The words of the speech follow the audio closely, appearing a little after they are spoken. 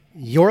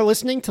You're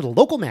listening to The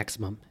Local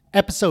Maximum,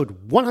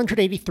 episode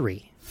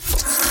 183.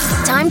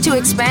 Time to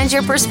expand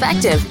your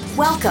perspective.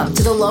 Welcome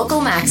to The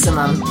Local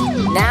Maximum.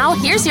 Now,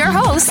 here's your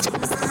host,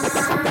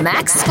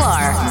 Max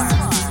Sklar.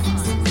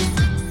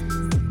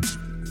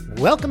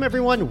 Welcome,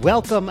 everyone.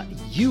 Welcome.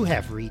 You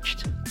have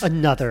reached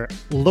another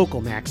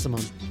Local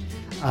Maximum.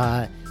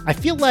 I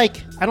feel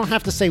like I don't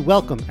have to say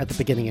welcome at the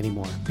beginning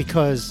anymore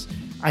because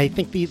I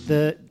think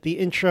the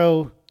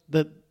intro,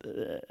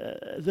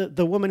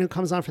 the woman who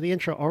comes on for the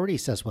intro already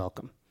says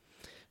welcome.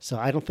 So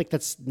I don't think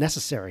that's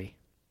necessary.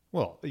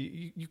 Well,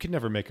 you can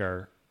never make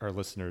our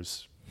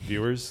listeners,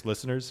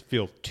 listeners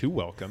feel too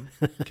welcome,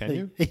 can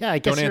you? Yeah, I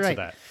guess Don't you're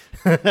answer right.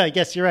 that. I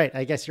guess you're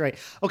right.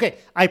 Okay,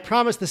 I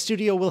promise the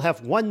studio will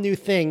have one new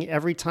thing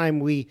every time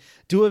we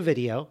do a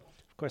video.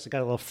 Of course, I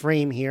got a little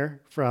frame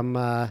here from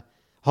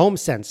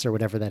HomeSense or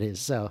whatever that is.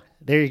 So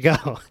there you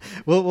go.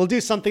 We'll do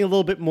something a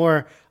little bit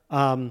more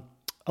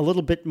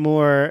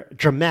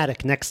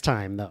dramatic next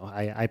time, though.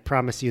 I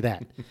promise you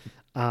that.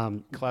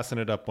 Classing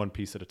it up one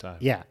piece at a time.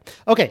 Yeah.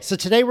 Okay, so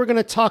today we're going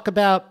to talk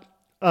about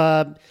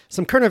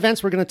some current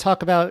events. We're going to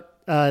talk about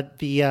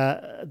the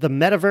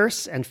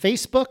Metaverse and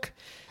Facebook,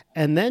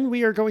 and then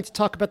we are going to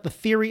talk about the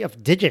theory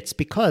of digits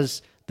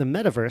because the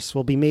Metaverse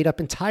will be made up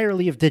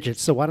entirely of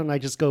digits. So why don't I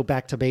just go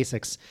back to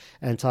basics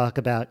and talk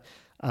about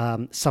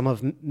some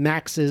of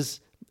Max's,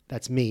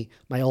 that's me,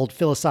 my old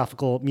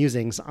philosophical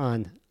musings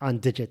on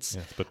digits.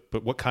 Yes,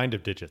 but what kind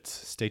of digits?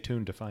 Stay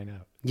tuned to find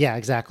out. Yeah,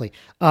 exactly.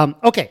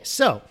 Okay,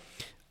 so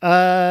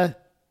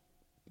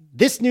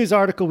this news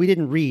article we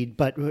didn't read,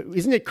 but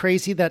isn't it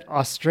crazy that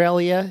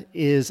Australia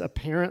is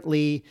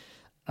apparently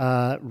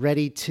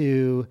ready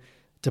to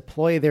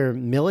deploy their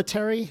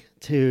military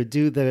to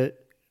do the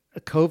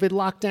COVID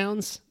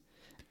lockdowns?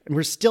 And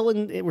we're still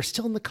in the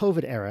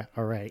COVID era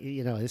already.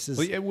 You know, this is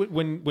well, yeah,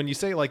 when you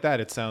say it like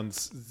that, it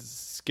sounds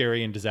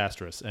scary and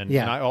disastrous. And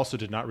I also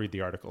did not read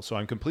the article, so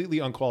I'm completely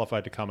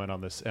unqualified to comment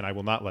on this, and I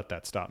will not let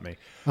that stop me.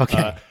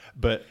 Okay,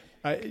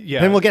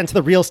 Then we'll get into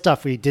the real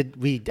stuff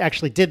we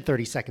actually did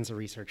 30 seconds of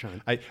research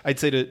on. I'd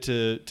say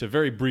to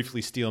very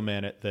briefly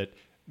steelman it that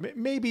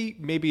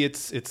maybe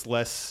it's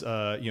less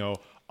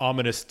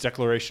ominous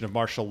declaration of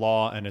martial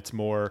law, and it's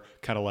more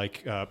kind of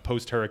like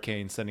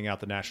post-hurricane sending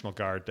out the National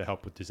Guard to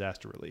help with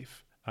disaster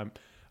relief.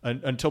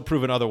 Until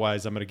proven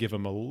otherwise, I'm going to give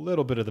them a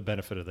little bit of the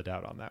benefit of the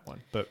doubt on that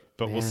one. But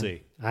we'll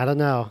see. I don't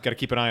know. Got to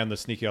keep an eye on the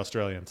sneaky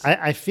Australians.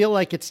 I feel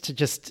like it's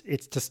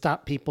to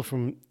stop people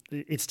from.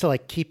 It's to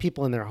like keep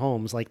people in their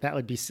homes. Like that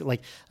would be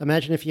like,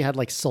 imagine if you had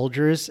like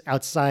soldiers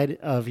outside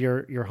of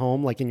your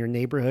home, like in your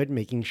neighborhood,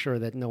 making sure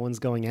that no one's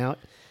going out.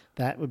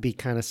 That would be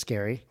kind of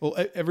scary. Well,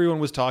 everyone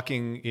was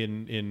talking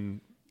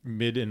in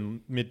mid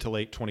to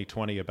late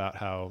 2020 about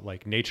how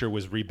like nature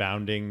was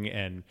rebounding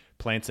and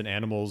plants and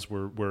animals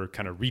were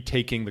kind of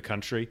retaking the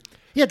country.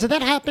 Yeah, did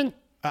that happen?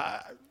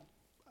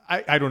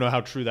 I don't know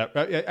how true that.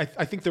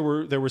 I think there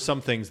were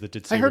some things that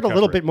did. See I heard recovery. a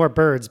little bit more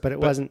birds, but it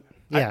wasn't.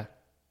 Yeah.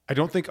 I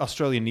don't think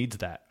Australia needs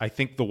that. I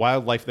think the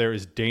wildlife there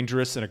is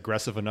dangerous and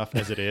aggressive enough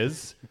as it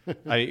is.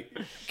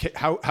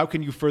 How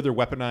can you further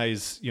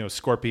weaponize,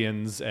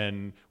 scorpions,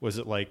 and was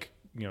it like,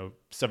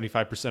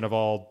 75% of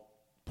all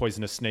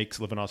poisonous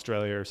snakes live in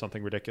Australia or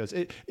something ridiculous?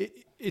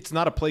 It's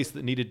not a place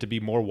that needed to be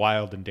more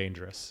wild and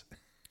dangerous.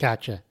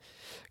 Gotcha.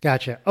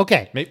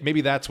 Okay.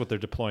 Maybe that's what they're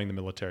deploying the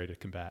military to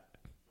combat.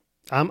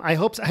 I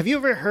hope so. Have you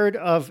ever heard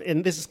of,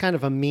 and this is kind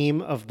of a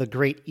meme of the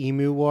Great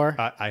Emu War?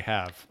 I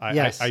have.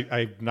 Yes.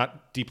 I've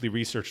not deeply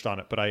researched on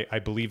it, but I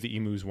believe the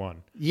emus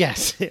won.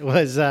 Yes, it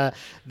was the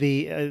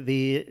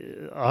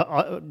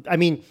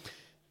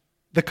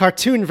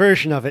cartoon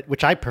version of it,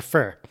 which I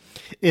prefer,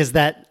 is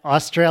that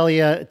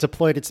Australia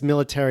deployed its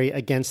military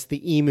against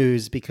the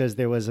emus because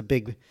there was a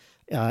big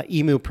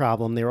emu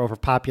problem. They were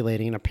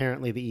overpopulating, and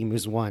apparently the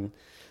emus won.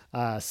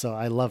 So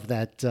I love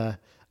that.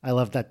 I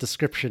love that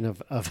description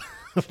of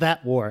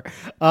that war.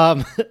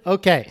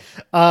 Okay.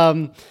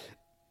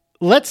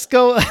 Let's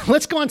go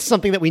on to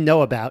something that we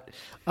know about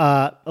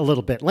a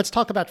little bit. Let's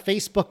talk about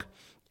Facebook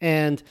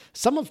and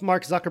some of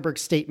Mark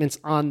Zuckerberg's statements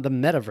on the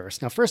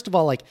Metaverse. Now, first of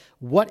all, like,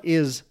 what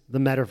is the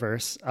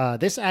Metaverse?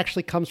 This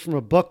actually comes from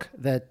a book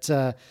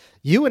that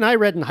you and I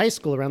read in high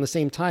school around the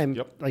same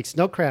time, like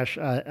Snow Crash,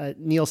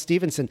 Neil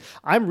Stephenson.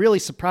 I'm really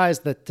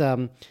surprised that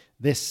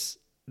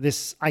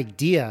this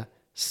idea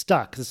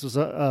stuck. This was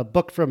a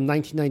book from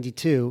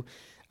 1992.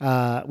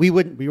 We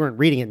weren't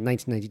reading it in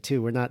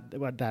 1992. We're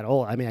not that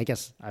old. I mean, I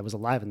guess I was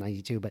alive in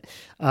 92, but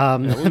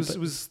it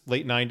was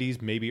late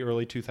 90s, maybe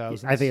early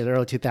 2000s. I think it was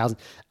early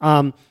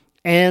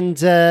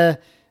 2000s.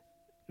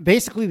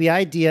 Basically the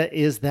idea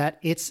is that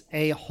it's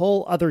a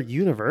whole other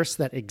universe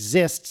that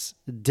exists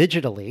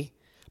digitally,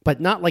 but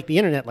not like the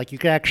internet. Like you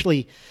could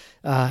actually,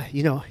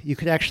 you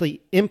could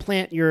actually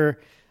implant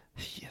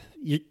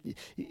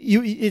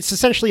it's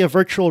essentially a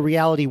virtual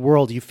reality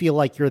world. You feel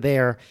like you're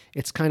there.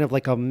 It's kind of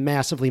like a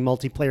massively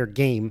multiplayer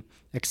game,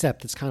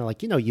 except it's kind of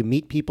like, you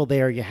meet people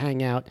there, you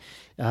hang out.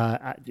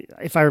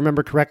 If I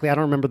remember correctly, I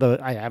don't remember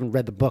I haven't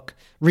read the book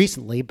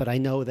recently, but I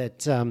know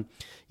that,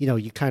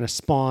 you kind of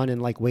spawn in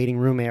like waiting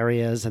room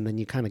areas, and then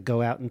you kind of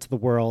go out into the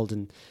world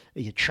and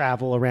you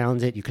travel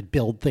around it. You could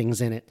build things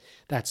in it,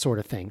 that sort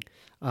of thing.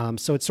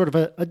 So it's sort of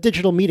a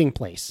digital meeting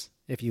place,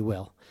 if you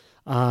will.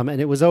 And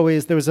there was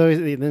always, this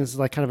is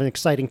like kind of an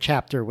exciting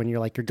chapter when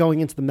you're going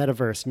into the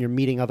metaverse and you're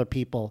meeting other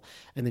people,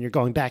 and then you're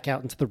going back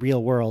out into the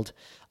real world.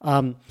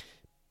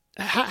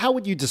 How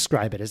would you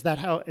describe it? Is that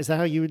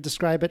how you would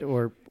describe it,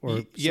 or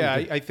yeah,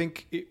 I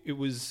think it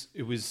was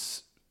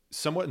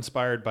somewhat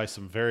inspired by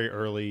some very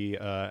early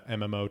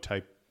MMO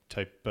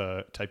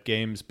type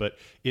games, but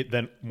it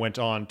then went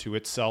on to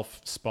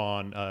itself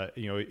spawn.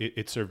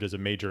 It served as a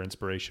major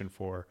inspiration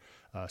for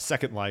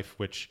Second Life,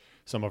 which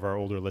some of our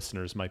older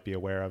listeners might be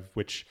aware of,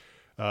 which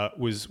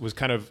was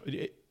kind of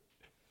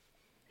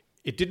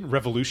it didn't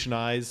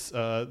revolutionize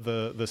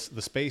the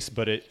space,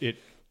 but it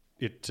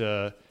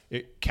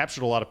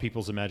captured a lot of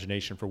people's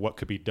imagination for what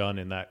could be done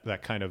in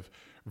that kind of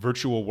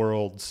virtual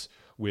worlds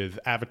with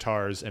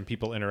avatars and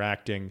people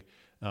interacting.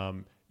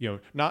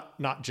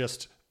 Not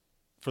just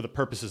for the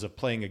purposes of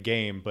playing a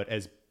game, but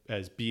as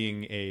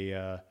being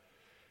a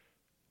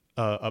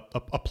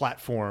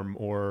platform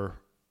or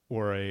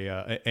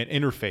an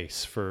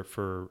interface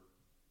for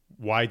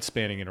wide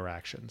spanning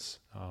interactions.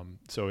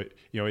 So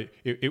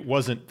it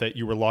wasn't that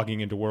you were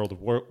logging into World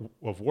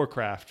of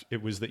Warcraft.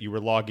 It was that you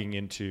were logging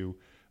into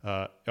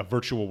a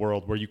virtual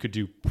world where you could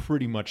do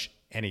pretty much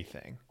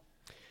anything.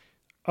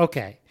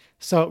 Okay.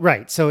 So,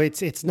 right. So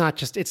it's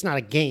not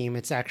a game.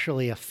 It's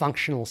actually a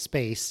functional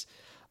space.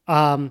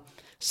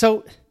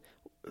 So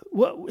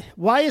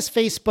why is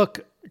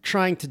Facebook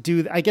trying to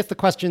do, I guess the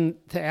question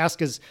to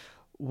ask is,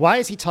 why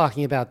is he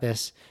talking about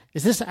this?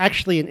 Is this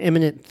actually an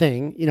imminent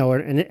thing?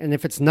 And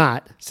if it's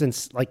not,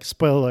 since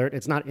spoiler alert,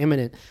 it's not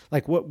imminent,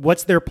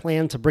 what's their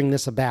plan to bring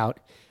this about?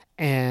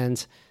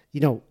 And,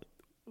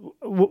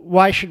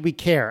 why should we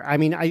care? I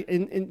mean,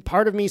 in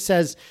part of me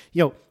says,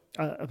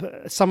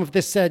 some of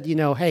this said,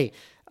 hey,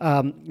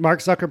 Mark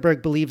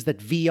Zuckerberg believes that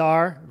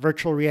VR,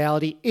 virtual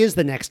reality, is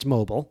the next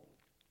mobile.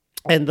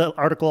 And the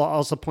article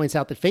also points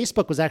out that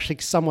Facebook was actually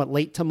somewhat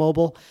late to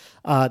mobile.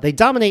 They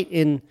dominate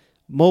in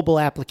mobile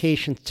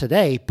applications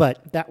today,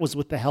 but that was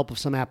with the help of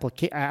some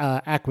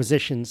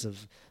acquisitions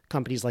of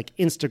companies like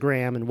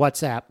Instagram and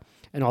WhatsApp.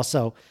 And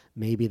also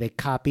maybe they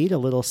copied a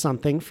little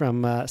something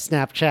from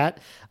Snapchat,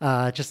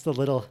 just a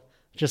little,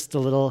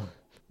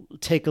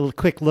 take a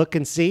quick look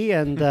and see,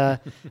 and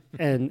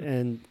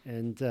and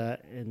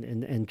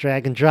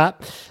drag and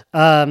drop.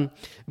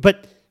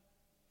 But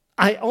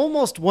I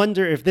almost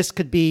wonder if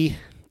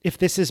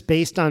this is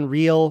based on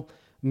real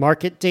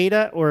market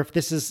data, or if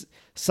this is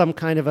some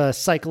kind of a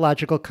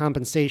psychological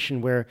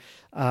compensation where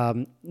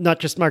not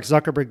just Mark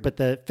Zuckerberg, but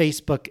the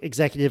Facebook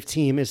executive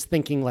team is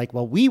thinking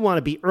well, we want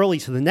to be early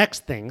to the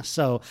next thing.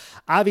 So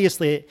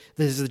obviously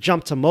this is a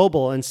jump to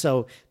mobile. And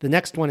so the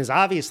next one is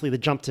obviously the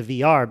jump to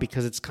VR,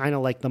 because it's kind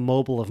of like the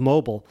mobile of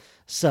mobile.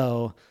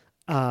 So,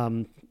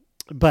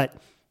 but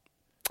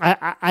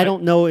I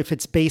don't know if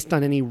it's based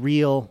on any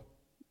real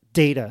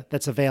data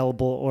that's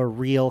available, or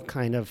real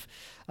kind of,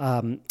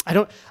 I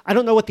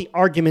don't know what the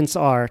arguments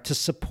are to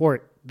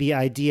support the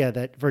idea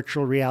that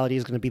virtual reality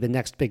is going to be the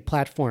next big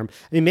platform.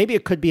 I mean, maybe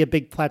it could be a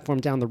big platform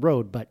down the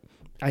road, but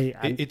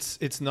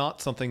it's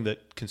not something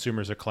that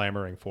consumers are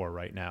clamoring for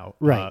right now.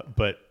 Right.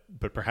 But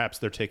perhaps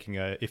they're taking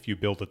a "if you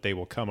build it, they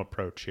will come"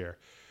 approach here.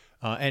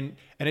 And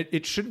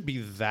it shouldn't be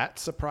that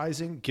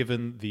surprising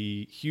given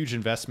the huge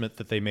investment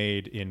that they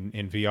made in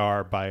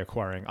VR by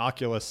acquiring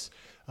Oculus,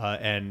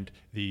 and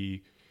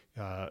the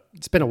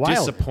it's been a while.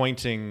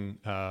 Disappointing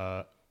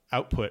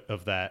output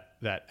of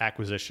that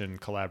acquisition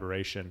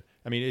collaboration.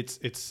 I mean,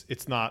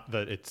 it's not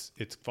that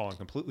it's fallen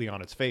completely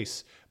on its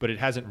face, but it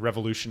hasn't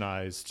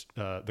revolutionized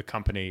the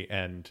company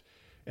and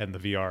the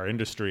VR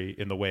industry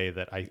in the way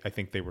that I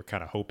think they were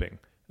kind of hoping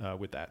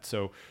with that.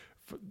 So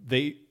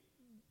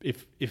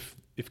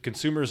if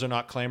consumers are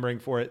not clamoring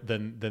for it,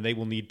 then they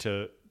will need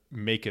to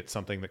make it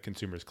something that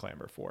consumers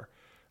clamor for.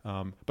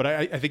 But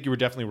I think you were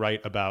definitely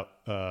right about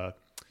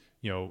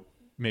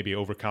maybe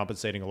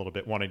overcompensating a little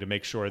bit, wanting to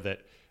make sure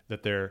that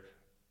they're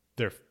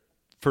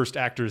first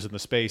actors in the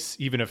space,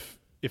 even if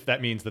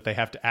that means that they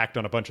have to act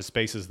on a bunch of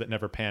spaces that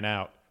never pan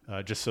out,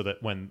 just so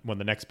that when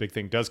the next big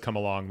thing does come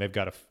along, they've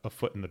got a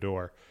foot in the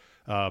door.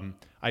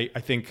 I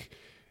think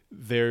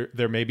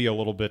there may be a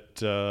little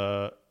bit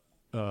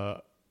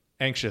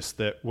anxious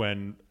that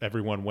when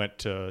everyone went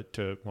to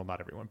well, not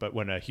everyone, but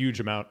when a huge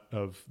amount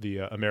of the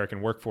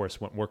American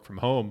workforce went work from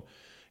home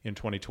in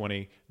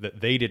 2020, that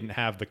they didn't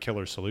have the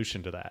killer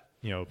solution to that.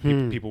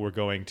 People were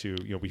going to,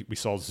 we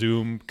saw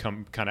Zoom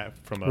come kind of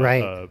from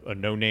a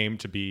no name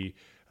to be,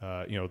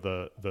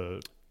 the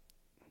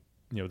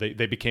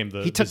they became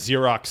the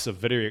Xerox of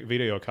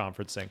video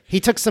conferencing. He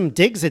took some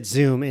digs at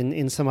Zoom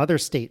in some other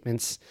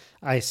statements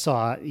I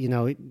saw.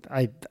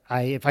 I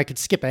if I could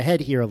skip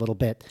ahead here a little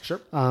bit,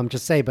 sure.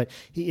 Just say, but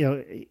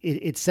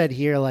it said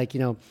here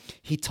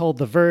he told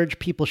The Verge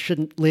people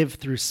shouldn't live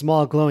through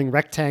small glowing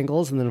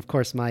rectangles, and then of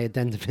course my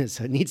addendum is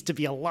it needs to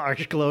be a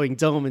large glowing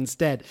dome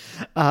instead.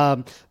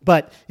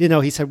 But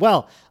he said,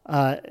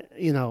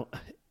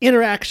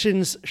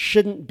 interactions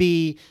shouldn't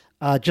be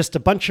just a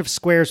bunch of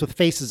squares with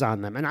faces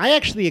on them. And I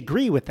actually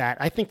agree with that.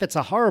 I think that's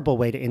a horrible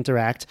way to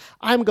interact.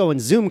 I'm going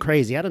Zoom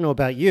crazy. I don't know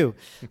about you,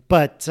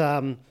 but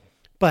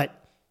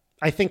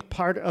I think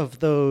part of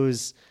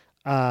those,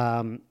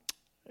 part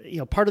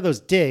of those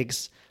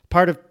digs,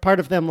 part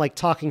of them like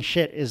talking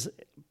shit is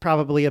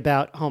probably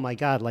about, oh my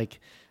God,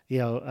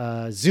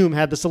 Zoom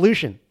had the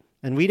solution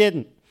and we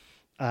didn't.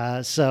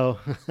 So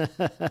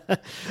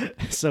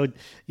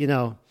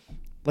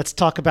let's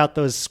talk about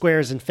those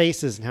squares and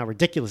faces and how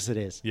ridiculous it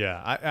is.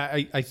 Yeah,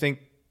 I think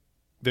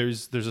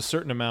there's a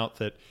certain amount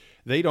that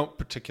they don't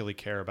particularly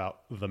care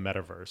about the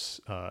metaverse.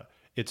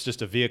 It's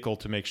just a vehicle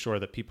to make sure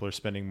that people are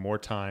spending more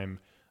time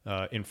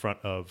in front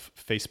of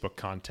Facebook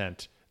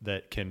content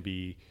that can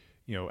be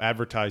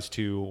advertised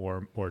to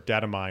or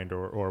data mined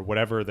or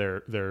whatever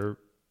their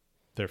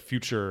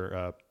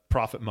future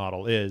profit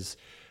model is.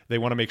 They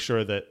want to make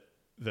sure that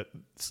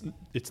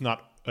it's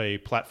not a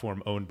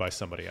platform owned by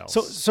somebody else.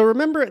 So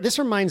remember, this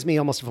reminds me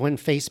almost of when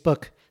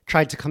Facebook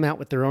tried to come out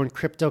with their own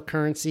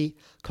cryptocurrency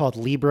called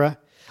Libra.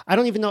 I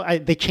don't even know.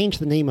 They changed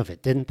the name of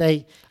it, didn't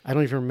they? I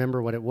don't even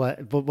remember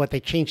what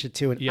they changed it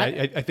to. And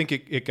I think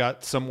it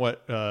got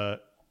somewhat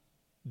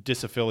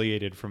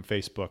disaffiliated from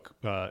Facebook.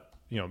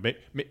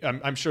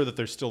 I'm sure that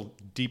there's still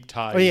deep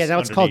ties. Oh yeah, now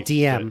it's called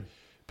DM.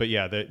 But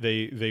yeah,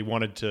 they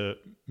wanted to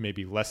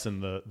maybe lessen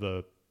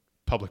the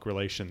public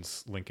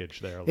relations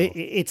linkage there a little.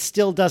 It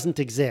still doesn't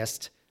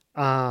exist.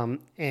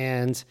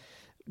 And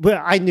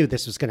I knew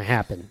this was going to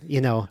happen,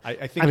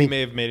 I think we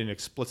may have made an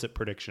explicit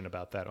prediction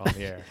about that on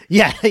the air.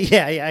 Yeah,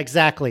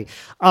 exactly.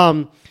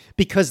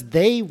 Because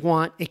they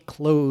want a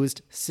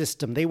closed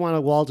system. They want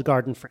a walled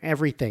garden for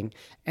everything.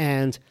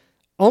 And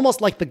almost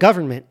like the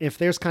government, if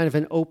there's kind of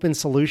an open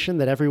solution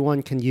that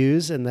everyone can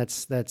use and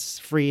that's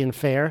free and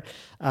fair,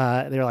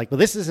 they're like, well,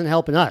 this isn't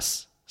helping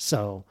us.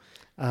 So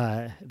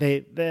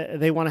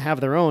they want to have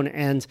their own,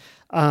 and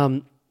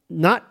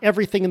not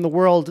everything in the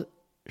world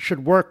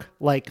should work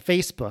like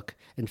Facebook.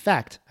 In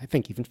fact, I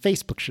think even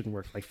Facebook shouldn't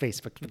work like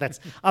Facebook. But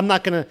I'm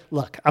not going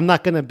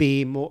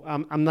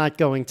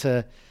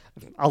to.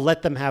 I'll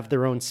let them have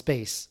their own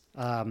space.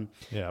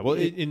 Yeah. Well,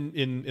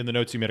 in the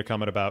notes you made a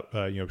comment about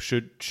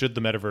should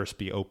the metaverse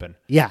be open?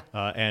 Yeah.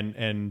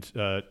 And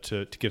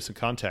to give some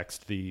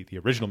context, the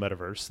original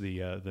metaverse,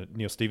 the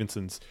Neil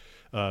Stephenson's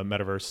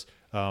metaverse.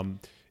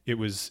 It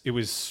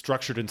was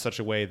structured in such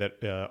a way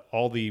that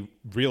all the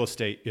real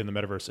estate in the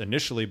metaverse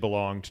initially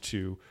belonged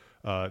to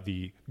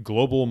the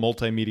Global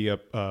Multimedia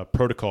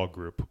Protocol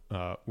Group,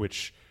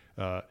 which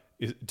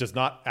does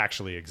not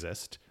actually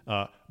exist.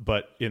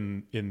 But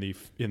in the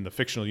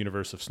fictional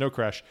universe of Snow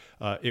Crash,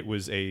 it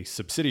was a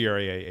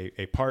subsidiary,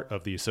 a part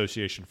of the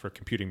Association for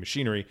Computing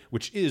Machinery,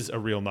 which is a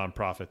real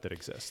nonprofit that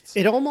exists.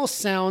 It almost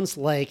sounds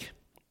like,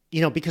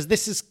 because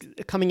this is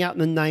coming out in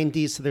the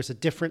 90s, so there's a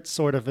different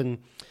sort of an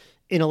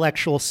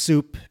intellectual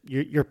soup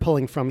you're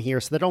pulling from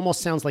here. So that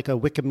almost sounds like a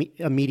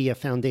Wikimedia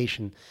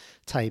Foundation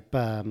type.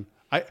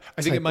 I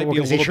think it might be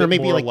a little bit or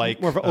maybe more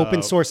more of an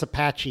open source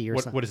Apache or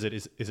something. What is it?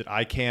 Is it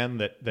ICANN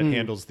that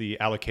handles the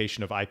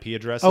allocation of IP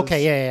addresses?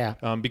 Okay,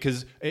 yeah.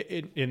 Because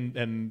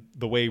in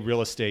the way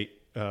real estate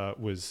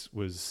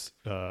was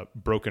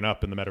broken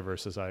up in the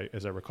metaverse,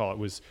 as I recall, it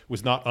was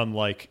not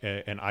unlike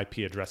an IP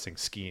addressing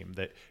scheme.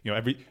 That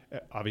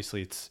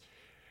obviously it's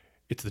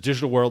the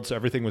digital world, so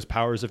everything was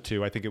powers of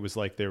two. I think it was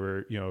like there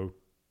were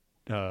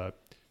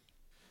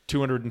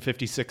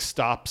 256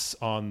 stops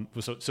on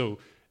so.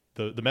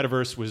 The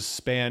metaverse was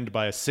spanned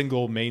by a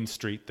single main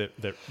street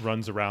that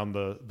runs around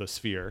the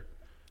sphere.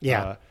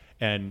 Yeah.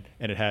 And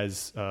it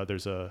has,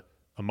 there's a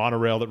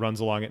monorail that runs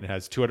along it, and it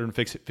has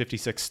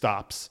 256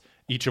 stops,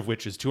 each of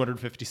which is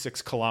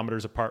 256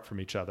 kilometers apart from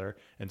each other.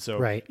 And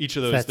so each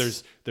of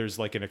those, there's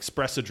like an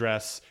express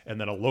address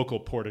and then a local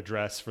port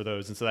address for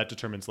those. And so that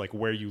determines like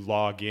where you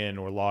log in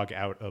or log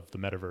out of the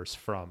metaverse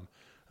from,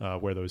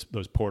 where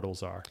those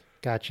portals are.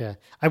 Gotcha.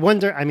 I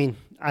wonder, I'm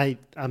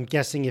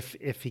guessing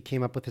if he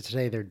came up with it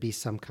today, there'd be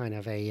some kind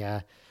of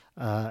a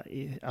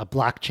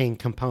blockchain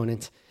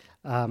component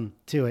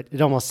to it.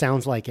 It almost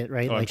sounds like it,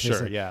 right? Oh, like I'm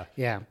sure, yeah.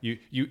 Yeah.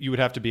 You would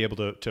have to be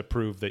able to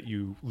prove that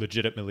you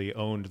legitimately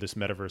owned this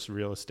metaverse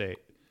real estate.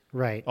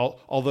 Right.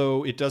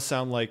 Although it does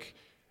sound like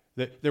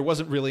there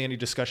wasn't really any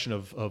discussion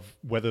of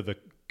whether the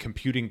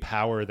computing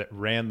power that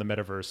ran the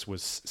metaverse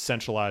was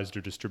centralized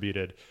or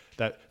distributed.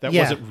 That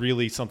wasn't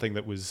really something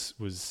that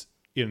was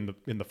in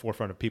the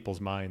forefront of people's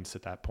minds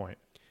at that point.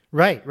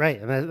 Right.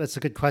 And that's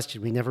a good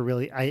question. We never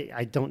really,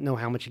 I don't know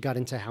how much it got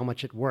into how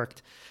much it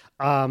worked.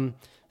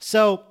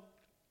 So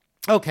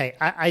Okay,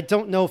 I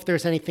don't know if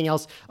there's anything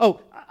else. Oh,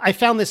 I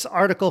found this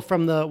article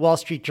from the Wall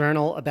Street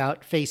Journal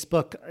about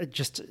Facebook,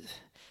 just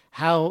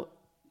how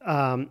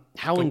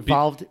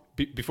involved.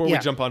 Before we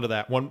jump onto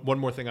that, one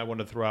more thing I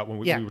wanted to throw out when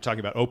we were talking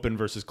about open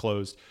versus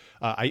closed.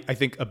 I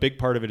think a big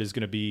part of it is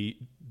going to be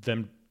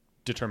them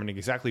determining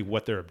exactly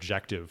what their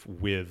objective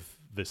with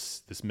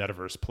this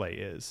metaverse play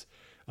is.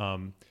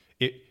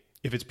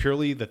 If it's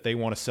purely that they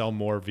want to sell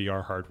more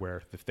VR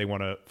hardware, if they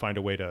want to find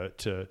a way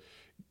to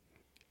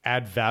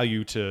add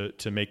value to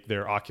make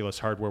their Oculus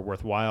hardware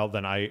worthwhile,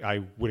 then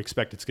I would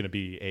expect it's going to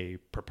be a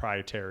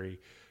proprietary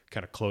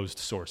kind of closed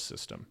source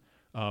system.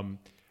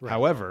 Right.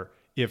 However,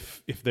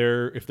 if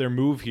their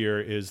move here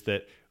is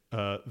that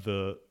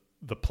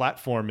the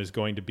platform is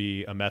going to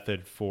be a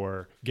method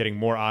for getting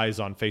more eyes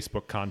on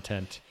Facebook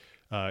content,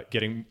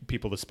 getting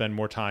people to spend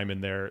more time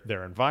in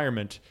their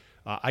environment,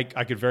 I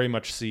could very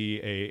much see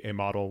a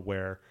model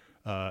where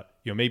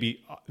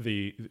maybe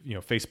the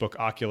Facebook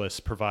Oculus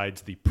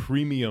provides the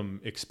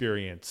premium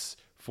experience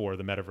for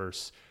the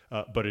metaverse,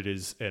 but it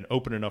is an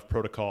open enough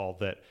protocol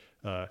that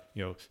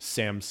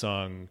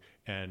Samsung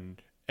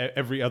and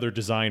every other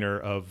designer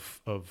of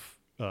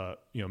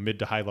mid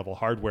to high level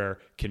hardware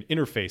can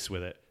interface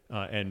with it,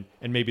 and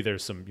maybe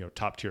there's some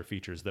top tier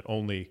features that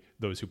only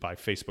those who buy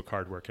Facebook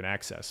hardware can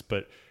access,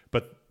 but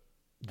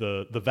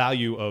the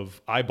value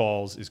of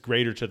eyeballs is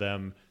greater to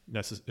them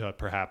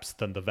perhaps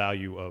than the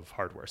value of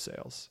hardware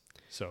sales.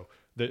 So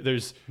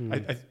there's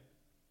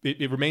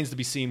it remains to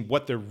be seen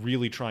what they're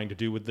really trying to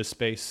do with this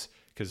space,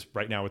 because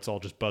right now it's all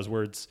just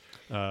buzzwords.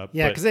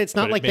 Because it's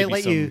not like they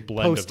let you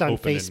post on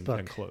Facebook.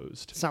 And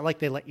closed. It's not like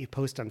they let you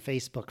post on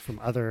Facebook from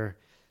other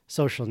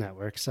social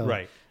networks. So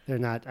right. They're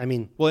not. I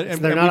mean, well, and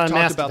they're we've not on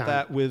talked Mastodon. about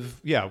that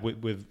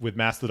with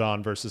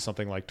Mastodon versus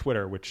something like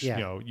Twitter, which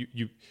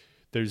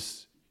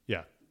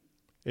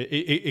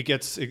it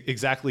gets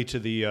exactly to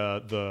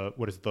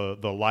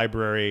the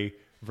library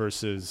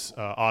versus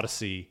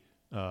Odyssey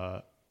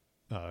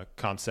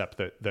concept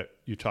that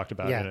you talked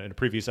about in a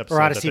previous episode.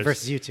 Or Odyssey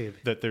versus YouTube.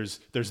 That there's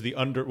the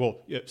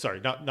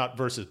not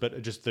versus,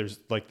 but just there's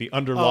like the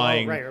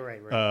underlying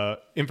right.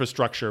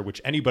 Infrastructure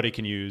which anybody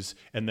can use,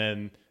 and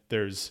then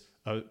there's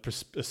a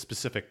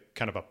specific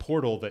kind of a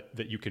portal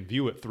that you can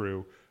view it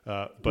through.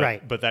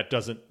 But that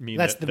doesn't mean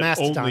that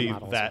only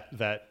model,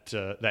 that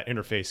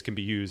interface can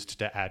be used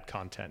to add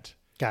content.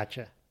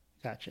 Gotcha.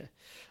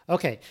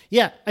 Okay.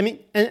 Yeah. I mean,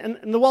 and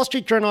the Wall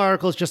Street Journal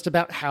article is just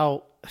about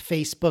how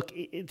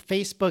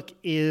Facebook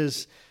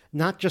is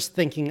not just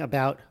thinking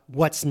about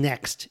what's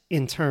next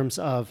in terms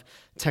of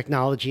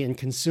technology and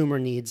consumer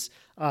needs,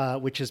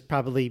 which is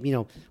probably,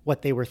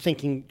 what they were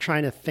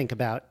trying to think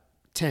about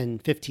 10,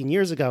 15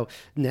 years ago.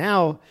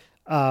 Now,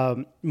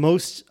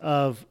 most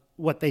of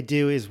what they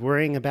do is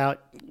worrying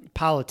about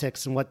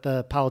politics and what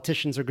the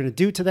politicians are going to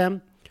do to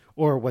them,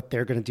 or what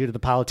they're going to do to the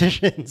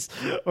politicians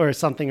or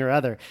something or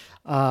other.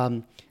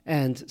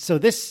 And so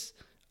this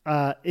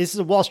is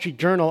a Wall Street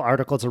Journal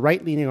article. It's a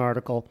right-leaning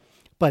article,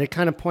 but it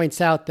kind of points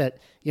out that,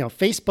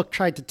 Facebook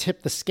tried to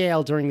tip the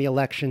scale during the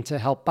election to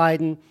help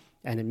Biden,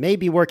 and it may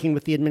be working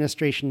with the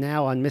administration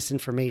now on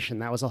misinformation.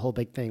 That was a whole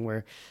big thing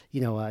where,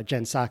 Jen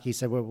Psaki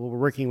said, we're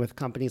working with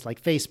companies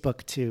like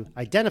Facebook to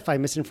identify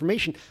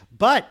misinformation,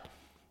 but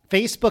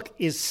Facebook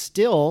is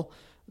still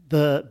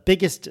the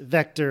biggest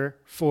vector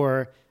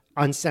for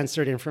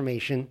uncensored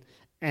information,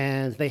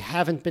 and they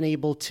haven't been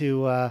able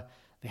to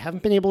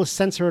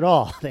censor it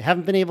all. They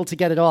haven't been able to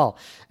get it all,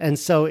 and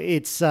so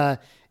it's for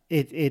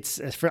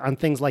on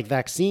things like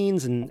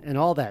vaccines and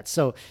all that.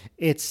 So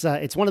it's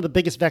one of the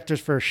biggest vectors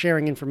for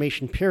sharing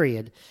information.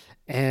 Period.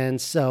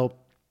 And so,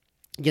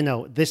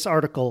 this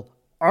article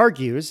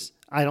argues.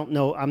 I don't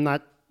know. I'm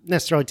not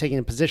necessarily taking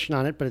a position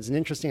on it, but it's an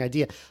interesting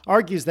idea.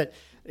 Argues that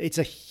it's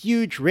a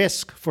huge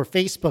risk for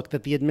Facebook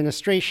that the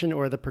administration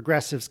or the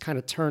progressives kind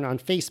of turn on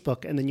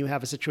Facebook, and then you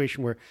have a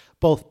situation where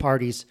both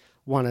parties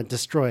want to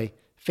destroy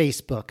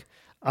Facebook.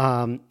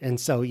 And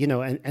so,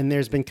 and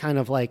there's been kind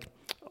of like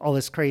all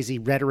this crazy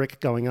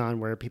rhetoric going on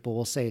where people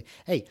will say,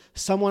 hey,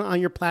 someone on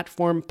your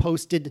platform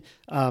posted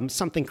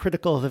something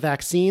critical of the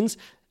vaccines.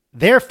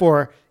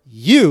 Therefore,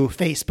 you,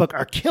 Facebook,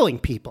 are killing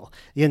people,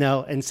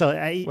 and so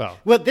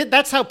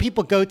that's how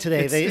people go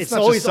today. It's not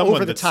always just someone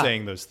over the that's top.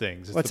 saying those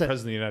things. It's the president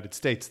of the United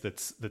States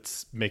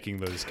that's making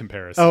those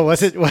comparisons. Oh,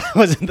 was it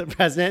the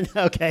president?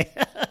 Okay.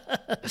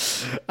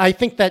 I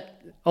think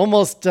that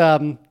almost,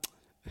 I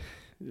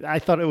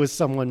thought it was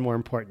someone more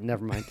important.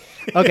 Never mind.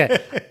 Okay.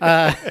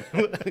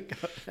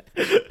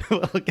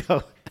 We'll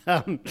go.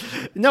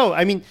 No,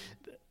 I mean,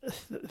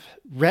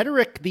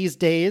 rhetoric these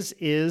days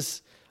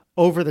is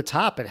over the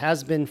top. It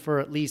has been for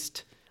at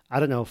least,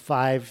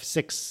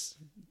 5-6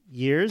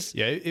 years.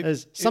 Yeah.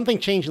 Something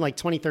changed in like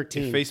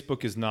 2013. If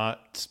Facebook is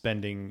not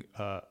spending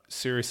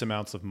serious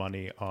amounts of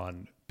money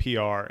on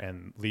PR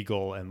and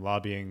legal and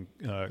lobbying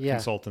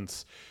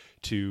consultants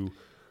to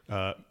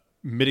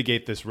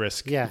mitigate this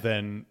risk,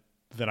 then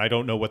I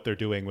don't know what they're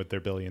doing with their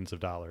billions of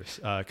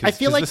dollars. I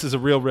feel like this is a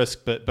real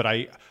risk, but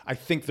I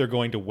think they're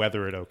going to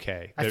weather it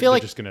okay. They're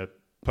like just going to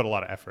put a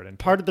lot of effort into.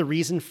 Part of the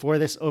reason for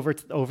this over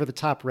the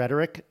top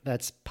rhetoric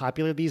that's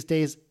popular these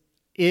days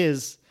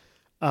is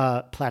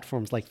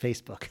platforms like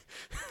Facebook.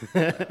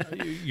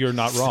 You're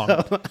not wrong.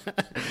 So,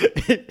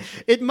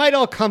 it might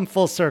all come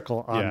full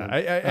circle on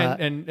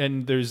them.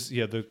 And there's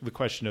the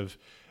question of,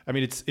 I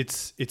mean,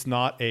 it's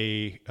not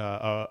a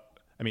I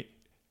mean,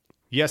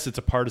 yes, it's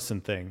a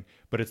partisan thing,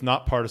 but it's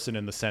not partisan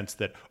in the sense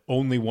that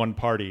only one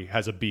party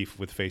has a beef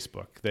with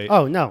Facebook.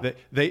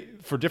 They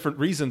for different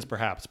reasons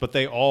perhaps, but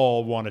they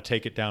all want to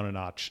take it down a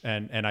notch.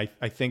 And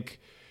I think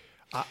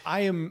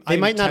I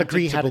might not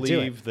agree how to do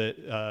it.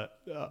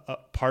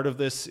 That part of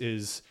this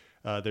is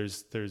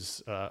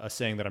there's a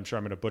saying that I'm sure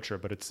I'm going to butcher,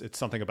 but it's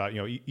something about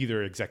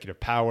either executive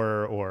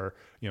power or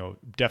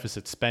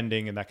deficit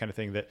spending and that kind of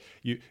thing, that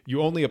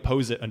you only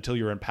oppose it until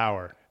you're in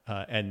power.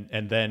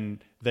 And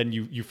then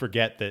you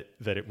forget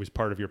that it was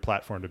part of your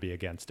platform to be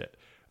against it.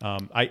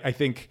 I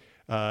think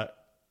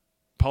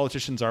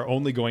politicians are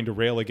only going to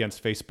rail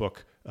against Facebook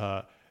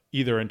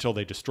either until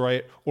they destroy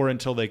it or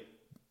until they,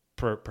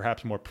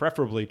 perhaps more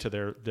preferably to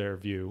their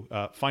view,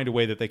 find a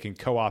way that they can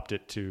co-opt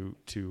it to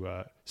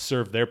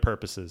serve their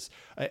purposes.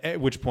 At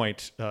which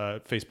point,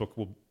 Facebook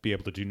will be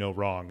able to do no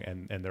wrong,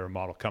 and they're a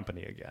model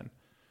company again.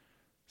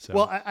 So.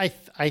 Well,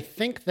 I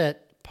think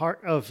that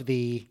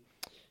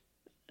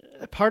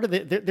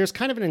there's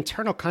kind of an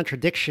internal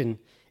contradiction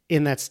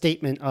in that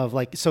statement of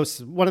so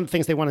one of the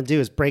things they want to do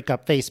is break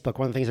up Facebook.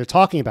 One of the things they're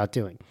talking about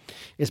doing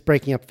is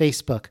breaking up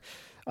Facebook.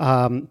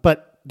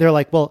 But they're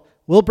like, well,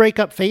 we'll break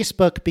up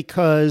Facebook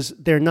because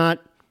they're not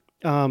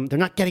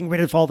getting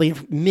rid of all the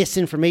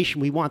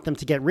misinformation we want them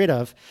to get rid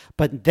of.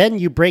 But then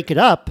you break it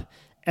up,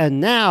 and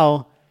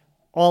now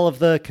all of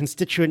the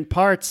constituent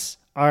parts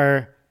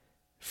are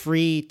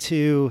free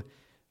to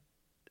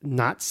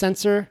not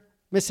censor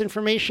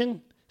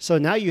misinformation. So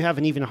now you have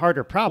an even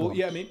harder problem. Well,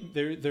 yeah, I mean,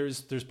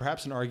 there's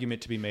perhaps an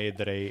argument to be made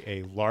that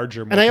a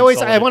larger, more and I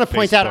want to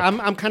point out, Facebook-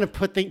 I'm kind of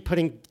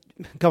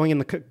going in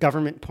the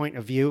government point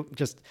of view,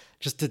 just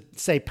to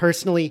say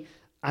personally,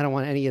 I don't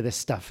want any of this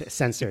stuff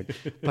censored.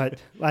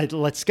 But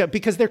let's go,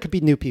 because there could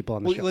be new people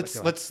on the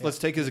show. Let's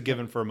take as a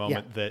given for a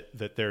moment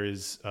that there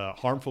is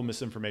harmful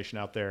misinformation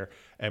out there,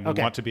 and we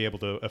want to be able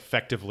to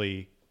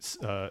effectively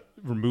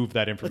remove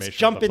that information. Let's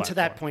jump into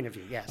that point of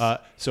view. Yes.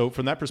 So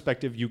from that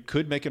perspective, you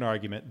could make an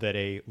argument that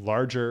a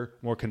larger,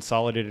 more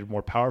consolidated,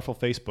 more powerful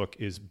Facebook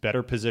is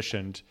better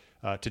positioned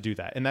to do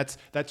that, and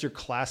that's your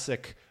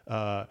classic.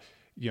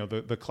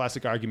 The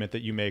classic argument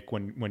that you make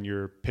when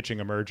you're pitching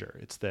a merger.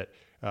 It's that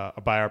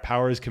by our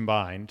powers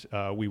combined,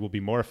 we will be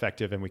more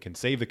effective and we can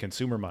save the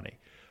consumer money.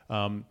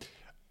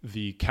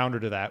 The counter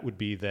to that would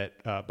be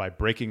that by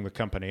breaking the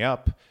company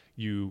up,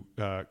 you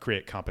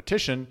create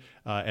competition,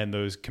 and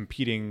those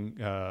competing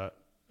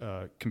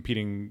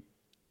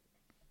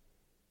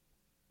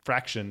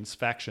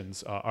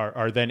factions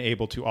are then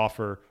able to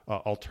offer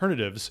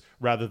alternatives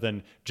rather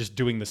than just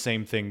doing the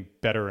same thing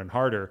better and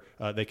harder.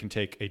 They can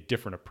take a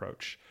different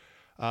approach.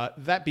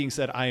 That being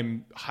said, I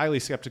am highly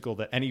skeptical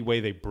that any way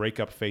they break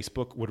up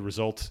Facebook would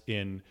result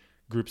in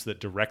groups that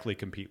directly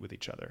compete with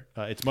each other.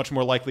 It's much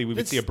more likely we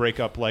would see a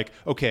breakup like,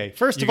 okay,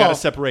 first you of all, got to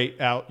separate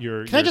out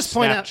your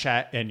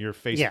Snapchat and your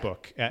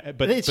Facebook.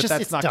 But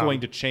that's not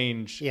going to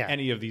change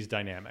any of these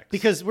dynamics.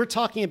 Because we're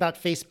talking about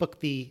Facebook,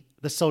 the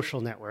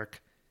social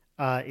network,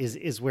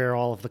 is where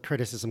all of the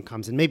criticism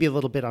comes in. Maybe a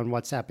little bit on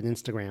WhatsApp and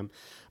Instagram.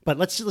 But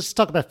let's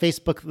talk about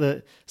Facebook,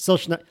 the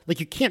social network. Like,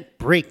 you can't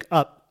break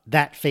up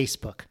that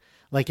Facebook.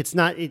 Like, it's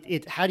not,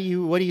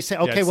 what do you say?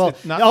 Okay,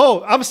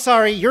 I'm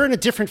sorry, you're in a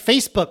different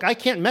Facebook. I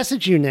can't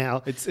message you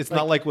now. It's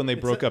not like when they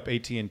broke up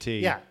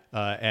AT&T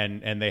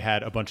and they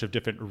had a bunch of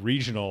different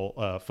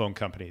regional phone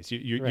companies.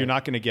 You're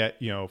not going to get,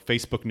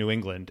 Facebook New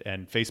England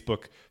and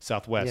Facebook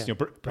Southwest,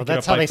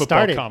 that's how they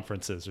started.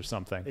 Conferences or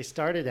something. They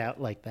started out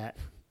like that,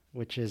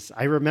 which is,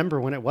 I remember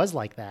when it was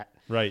like that.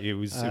 Right. It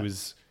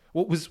was.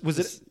 What was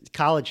it?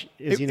 College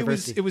is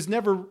university. It was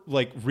never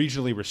like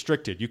regionally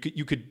restricted. You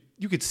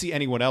could see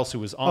anyone else who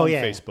was on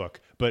Facebook,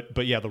 but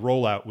the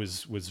rollout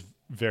was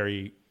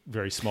very,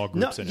 very small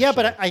groups. Yeah,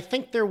 but I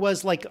think there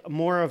was like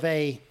more of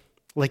a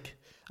like.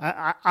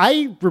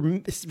 I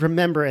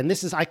remember, and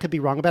I could be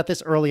wrong about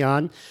this, early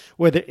on,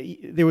 where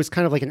there was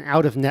kind of like an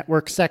out of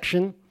network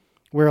section,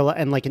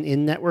 and like an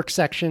in network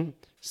section.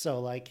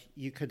 So like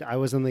I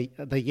was on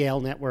the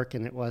Yale network,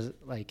 and it was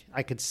like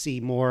I could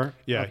see more.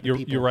 Yeah,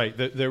 you're right.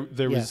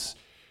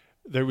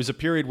 There was a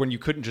period when you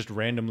couldn't just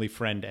randomly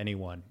friend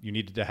anyone. You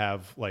needed to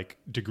have like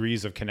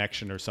degrees of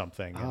connection or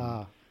something.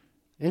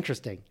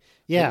 Interesting.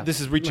 Yeah, this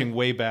is reaching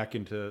way back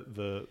into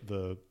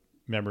the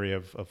memory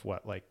of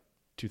what, like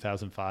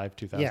 2005,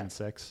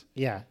 2006.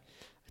 Yeah,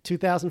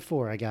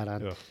 2004. I got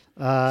on.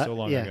 So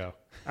long ago.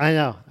 I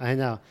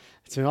know.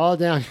 It's been all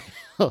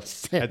downhill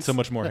since. Had so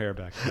much more hair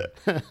back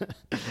then.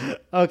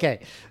 Okay.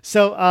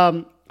 So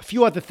a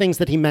few other things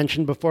that he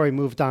mentioned before he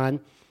moved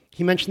on.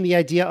 He mentioned the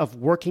idea of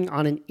working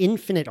on an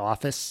infinite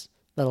office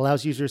that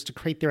allows users to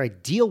create their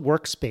ideal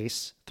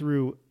workspace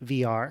through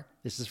VR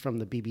This is from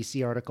the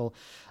BBC article.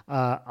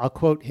 I'll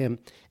quote him.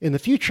 In the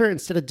future,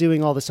 instead of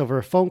doing all this over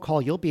a phone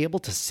call, you'll be able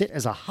to sit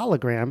as a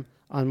hologram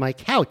on my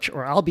couch,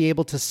 or I'll be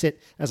able to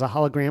sit as a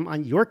hologram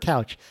on your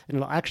couch, and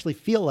it'll actually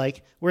feel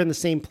like we're in the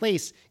same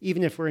place,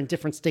 even if we're in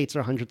different states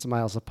or hundreds of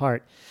miles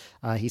apart.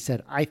 He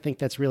said, I think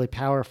that's really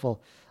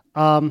powerful.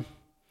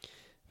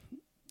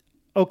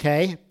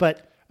 Okay,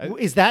 but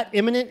is that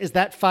imminent? Is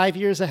that 5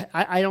 years ahead?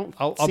 I don't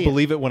I'll see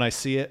believe it when I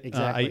see it.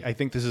 Exactly. I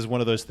think this is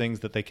one of those things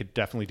that they could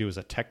definitely do as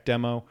a tech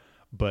demo,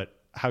 but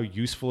how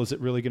useful is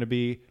it really going to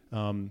be?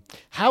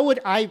 How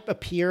would I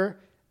appear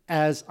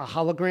as a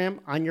hologram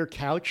on your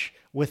couch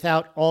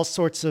without all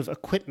sorts of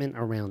equipment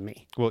around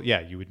me? Well,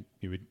 yeah, you would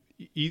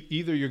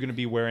either you're going to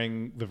be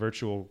wearing the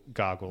virtual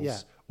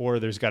goggles, or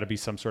there's got to be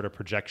some sort of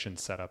projection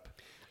setup.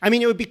 I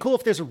mean, it would be cool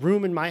if there's a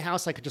room in my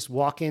house I could just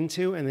walk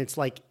into, and it's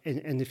like,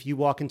 and if you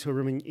walk into a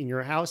room in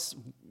your house,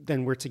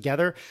 then we're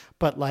together.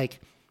 But like,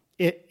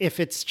 if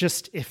it's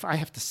just, if I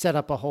have to set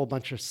up a whole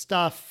bunch of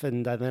stuff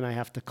and then I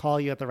have to call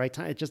you at the right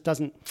time, it just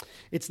doesn't,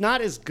 it's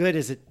not as good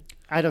as it,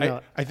 I don't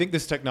know. I think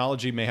this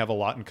technology may have a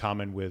lot in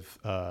common with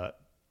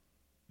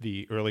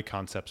the early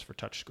concepts for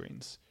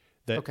touchscreens.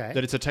 That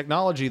it's a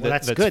technology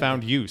that's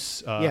found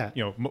use,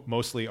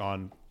 mostly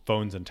on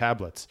phones and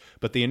tablets.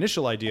 But the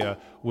initial idea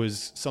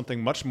was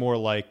something much more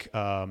like,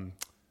 Minority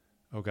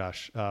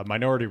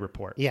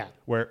Report. Yeah.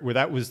 Where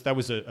that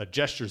was a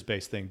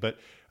gestures-based thing. But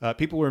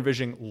people were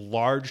envisioning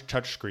large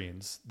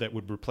touchscreens that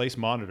would replace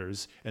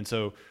monitors. And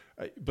so,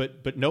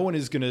 but no one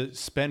is going to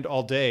spend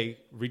all day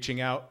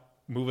reaching out,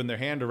 moving their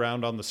hand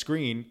around on the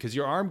screen because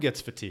your arm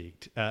gets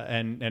fatigued.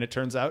 And it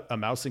turns out a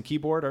mouse and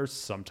keyboard are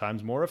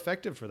sometimes more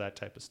effective for that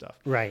type of stuff.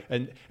 Right.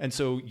 And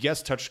so,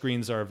 yes,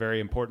 touchscreens are a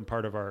very important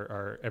part of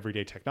our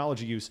everyday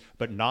technology use,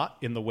 but not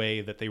in the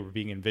way that they were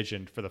being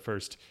envisioned for the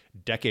first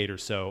decade or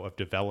so of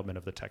development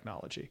of the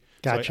technology.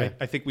 Gotcha. So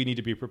I think we need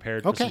to be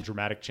prepared for some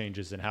dramatic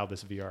changes in how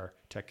this VR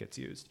tech gets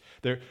used.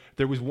 There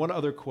was one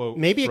other quote.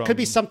 Maybe it could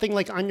be something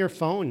like on your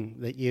phone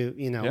that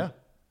you know. Yeah.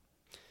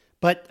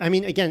 But I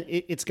mean, again,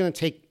 it's going to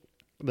take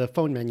the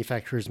phone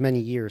manufacturers many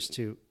years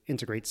to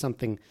integrate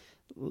something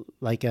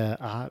like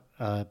a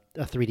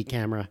 3D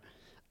camera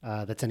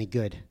that's any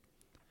good.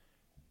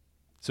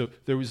 So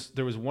there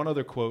was one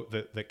other quote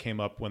that came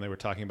up when they were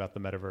talking about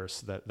the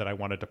metaverse that I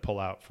wanted to pull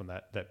out from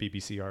that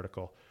BBC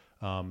article,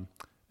 and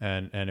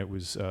it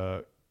was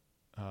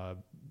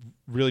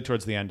really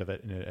towards the end of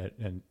it,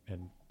 and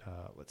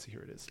let's see,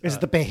 here it is. Is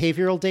it the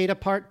behavioral data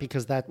part?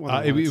 Because that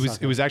one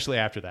it was actually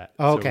after that.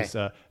 Oh, okay. So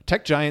it was,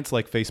 tech giants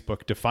like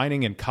Facebook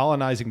defining and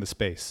colonizing the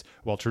space,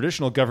 while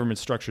traditional government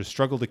structures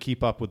struggle to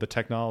keep up with the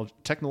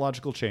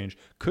technological change,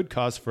 could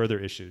cause further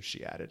issues,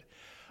 she added.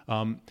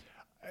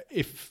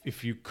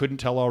 If you couldn't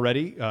tell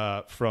already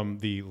from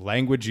the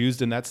language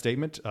used in that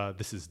statement,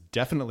 this is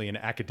definitely an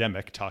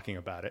academic talking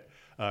about it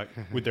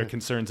with their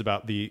concerns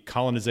about the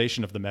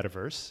colonization of the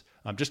metaverse.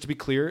 Just to be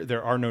clear,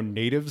 there are no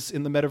natives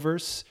in the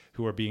metaverse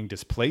who are being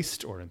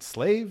displaced or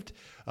enslaved,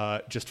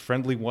 just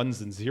friendly ones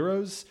and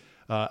zeros.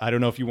 I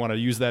don't know if you want to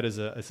use that as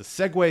a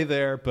segue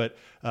there, but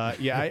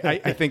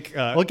I think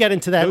we'll get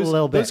into that in a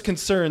little bit. Those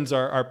concerns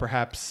are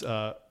perhaps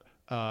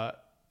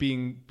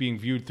being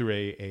viewed through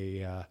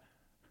a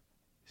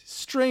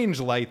strange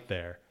light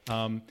there.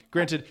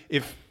 Granted,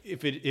 if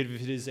it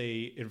is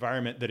a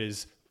environment that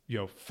is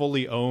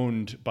fully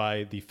owned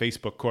by the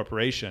Facebook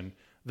corporation,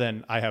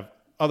 then I have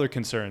other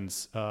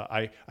concerns.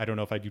 I don't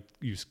know if I'd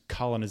use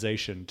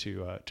colonization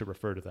to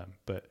refer to them,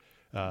 but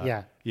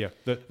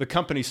the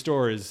company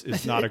store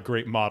is not a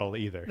great model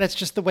either. That's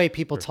just the way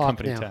people talk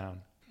company now.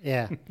 Town.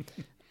 Yeah,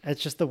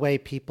 that's just the way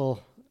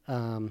people.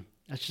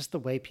 That's just the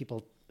way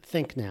people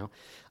think now.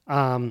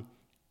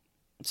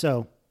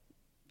 So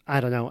I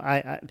don't know.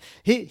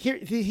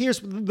 Here's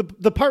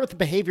the part with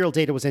the behavioral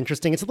data was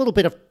interesting. It's a little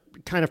bit of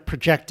kind of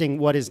projecting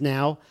what is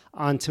now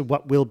onto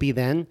what will be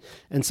then.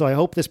 And so I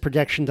hope this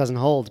projection doesn't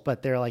hold,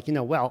 but they're like, they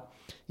want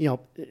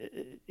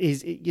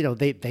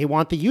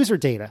the user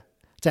data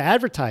to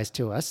advertise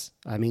to us.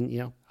 I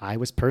mean, I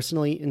was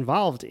personally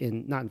involved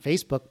not in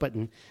Facebook, but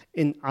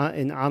in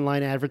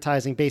online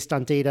advertising based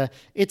on data.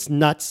 It's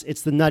nuts.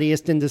 It's the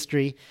nuttiest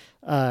industry.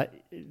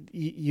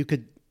 You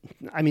could,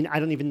 I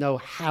don't even know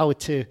how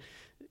to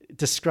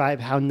describe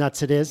how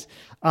nuts it is.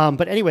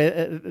 But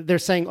anyway, they're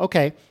saying,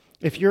 okay,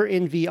 if you're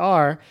in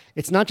VR,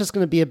 it's not just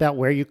going to be about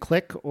where you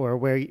click or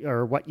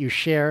what you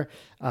share.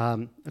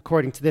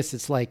 According to this,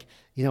 it's like,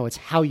 it's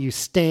how you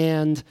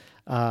stand,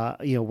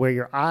 where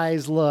your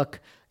eyes look,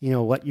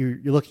 what you're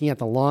looking at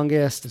the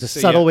longest, the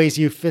subtle ways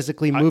you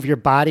physically move your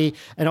body.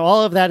 And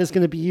all of that is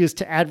going to be used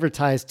to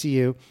advertise to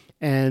you.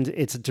 And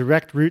it's a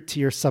direct route to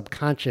your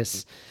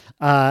subconscious.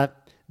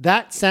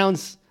 That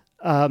sounds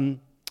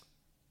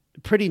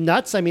pretty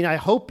nuts. I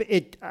hope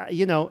it,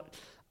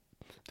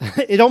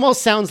 it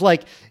almost sounds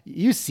like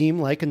you seem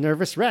like a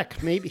nervous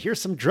wreck. Maybe here's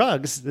some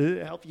drugs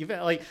to help you.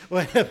 Like,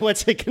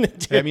 what's it going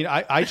to do?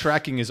 Eye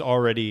tracking is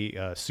already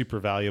super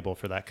valuable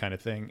for that kind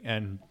of thing.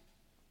 And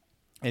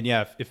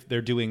yeah, if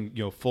they're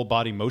doing, full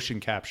body motion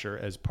capture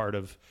as part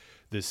of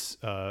this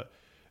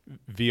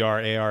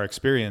VR AR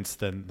experience,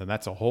 then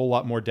that's a whole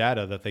lot more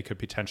data that they could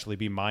potentially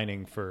be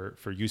mining for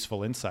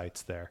useful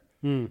insights there.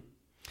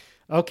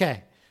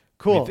 Okay,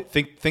 cool. I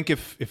mean, think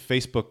if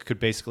Facebook could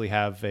basically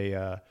have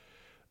an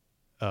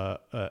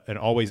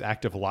always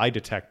active lie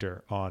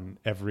detector on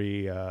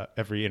every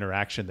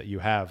interaction that you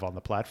have on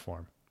the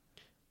platform.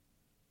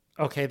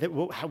 Okay,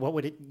 what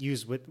would it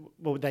use with?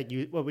 What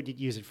would it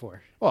use it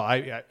for? Well,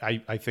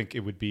 I think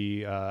it would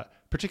be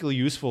particularly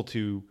useful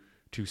to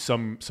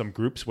some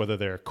groups, whether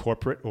they're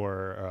corporate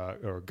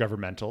or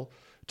governmental,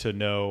 to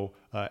know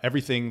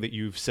everything that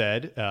you've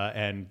said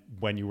and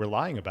when you were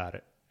lying about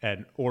it,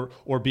 and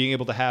or being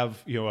able to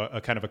have a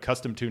kind of a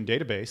custom tuned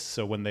database,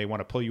 so when they want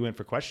to pull you in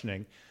for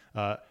questioning,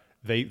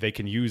 they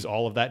can use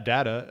all of that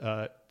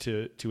data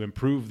to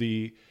improve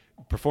the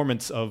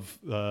performance of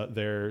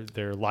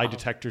their lie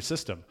detector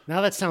system.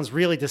 Now that sounds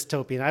really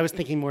dystopian. I was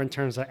thinking more in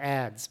terms of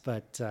ads,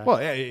 but well,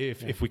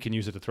 if we can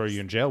use it to throw you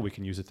in jail, we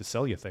can use it to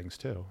sell you things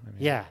too. I mean,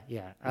 yeah.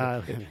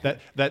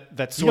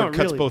 That sword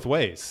cuts both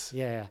ways.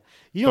 Yeah,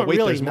 you don't wait,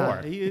 really there's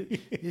more.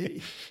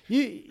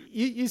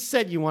 You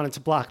said you wanted to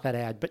block that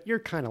ad, but you're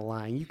kind of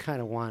lying. You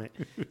kind of want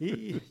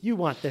it. You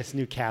want this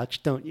new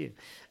couch, don't you?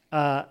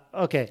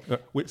 Okay.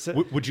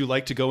 Would you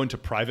like to go into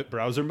private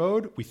browser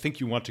mode? We think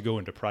you want to go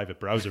into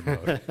private browser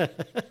mode.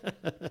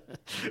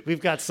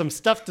 We've got some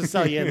stuff to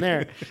sell you in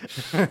there.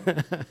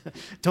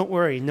 Don't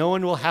worry. No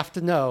one will have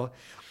to know.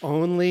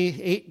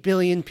 Only 8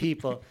 billion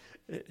people.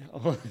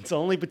 It's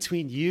only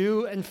between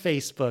you and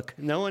Facebook.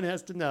 No one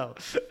has to know.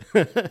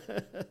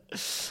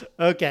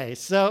 Okay.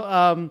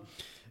 So,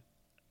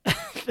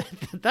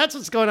 that's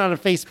what's going on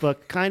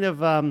Facebook. Kind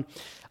of,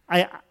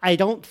 I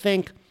don't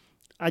think,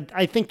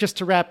 I think just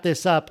to wrap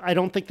this up, I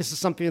don't think this is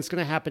something that's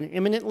going to happen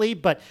imminently,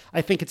 but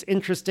I think it's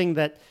interesting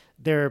that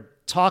they're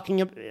talking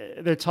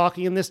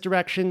in this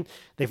direction.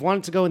 They've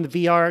wanted to go in the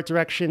VR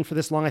direction for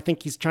this long. I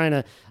think he's trying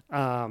to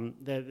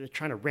they're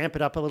trying to ramp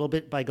it up a little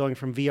bit by going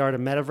from VR to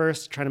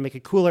Metaverse, trying to make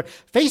it cooler.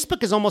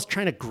 Facebook is almost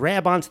trying to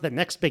grab onto the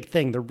next big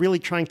thing. They're really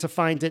trying to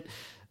find it.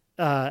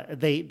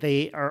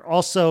 They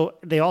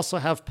also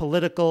have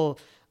political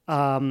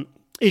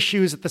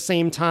issues at the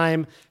same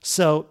time.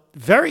 So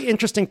very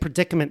interesting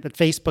predicament that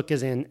Facebook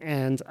is in.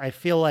 And I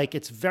feel like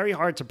it's very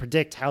hard to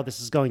predict how this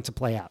is going to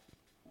play out.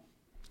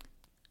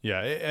 Yeah.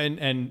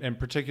 And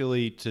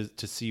particularly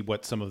to see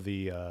what some of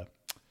the,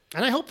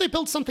 and I hope they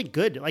build something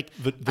good. Like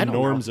the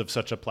norms of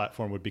such a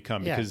platform would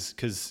become,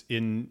 because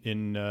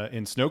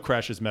in Snow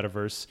Crash's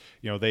metaverse,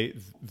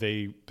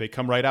 they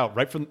come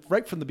right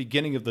from the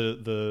beginning of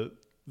the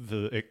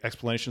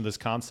explanation of this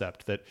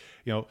concept that,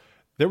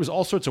 there was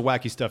all sorts of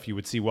wacky stuff you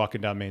would see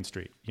walking down Main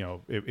Street.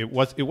 It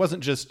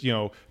wasn't just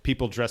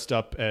people dressed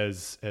up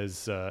as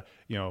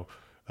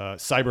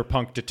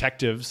cyberpunk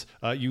detectives.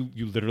 You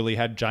literally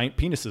had giant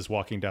penises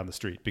walking down the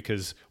street,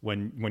 because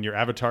when your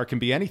avatar can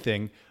be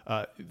anything,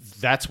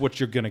 that's what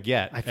you're gonna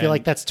get. I feel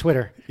like that's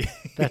Twitter.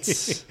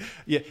 That's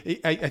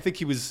I think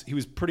he was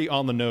pretty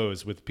on the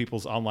nose with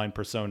people's online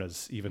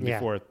personas even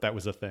before that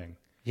was a thing.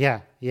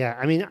 Yeah.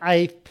 I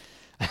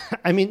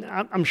mean,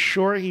 I'm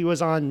sure he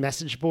was on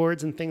message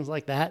boards and things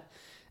like that.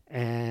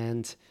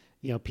 And,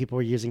 people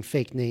were using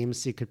fake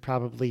names. So you could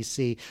probably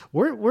see,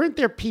 weren't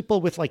there people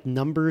with like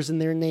numbers in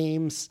their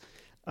names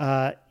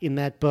in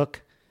that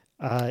book?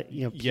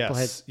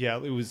 Yes. Yeah.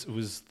 It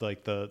was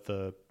like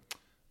the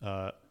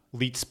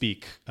leet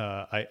speak.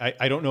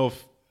 I don't know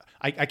if,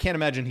 I can't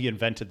imagine he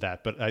invented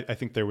that, but I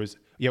think there was,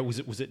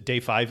 was it Day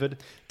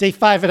Five-ed? Day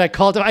Five-ed, I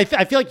called him. I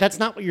feel like that's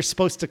not what you're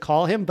supposed to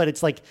call him, but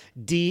it's like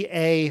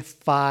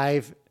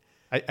DA5.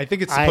 I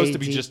think it's supposed to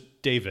be just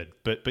David,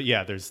 but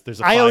yeah, there's a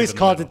 5 I always in the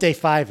called middle. it Day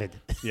Five-ed.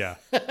 Yeah.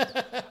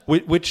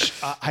 Which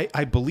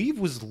I believe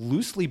was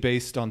loosely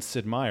based on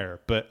Sid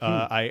Meier, but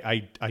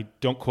I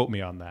don't quote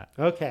me on that.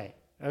 Okay.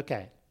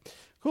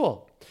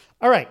 Cool.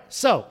 All right.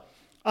 So,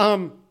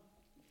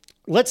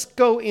 let's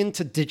go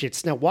into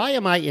digits. Now, why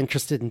am I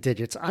interested in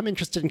digits? I'm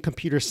interested in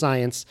computer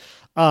science,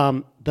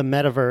 the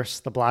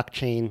metaverse, the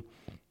blockchain,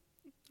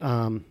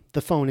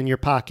 the phone in your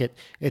pocket.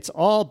 It's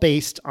all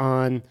based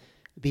on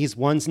these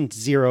ones and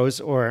zeros,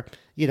 or,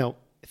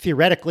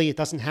 theoretically, it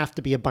doesn't have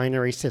to be a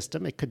binary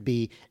system. It could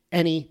be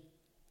any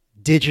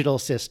digital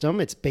system.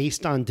 It's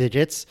based on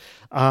digits.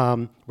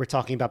 We're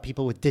talking about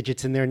people with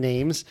digits in their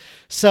names.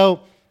 So,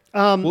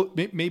 well,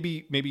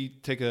 maybe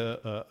take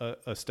a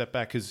step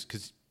back,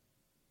 because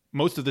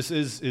most of this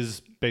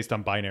is based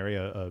on binary,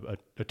 a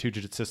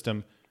 2-digit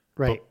system.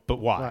 Right. But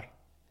why? Right.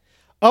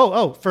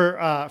 Oh,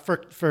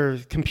 for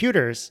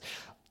computers.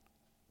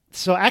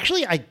 So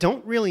actually, I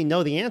don't really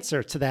know the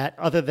answer to that,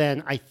 other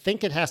than I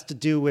think it has to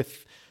do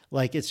with,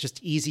 like, it's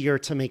just easier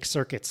to make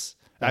circuits.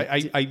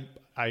 I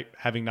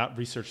having not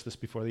researched this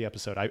before the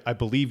episode, I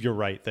believe you're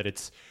right that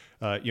it's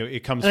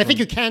it comes. And I think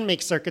you can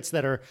make circuits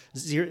that are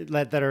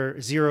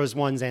zeros,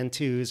 ones, and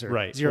twos, or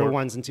right. 0,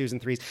 1s, and 2s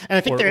and 3s. And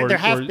I think there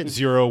have been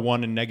 0,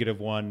 1, and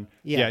 -1.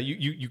 Yeah,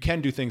 you can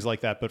do things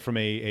like that, but from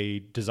a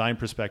design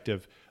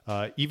perspective,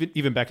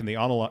 even back in the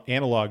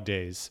analog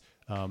days,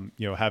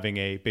 having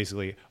a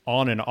basically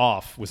on and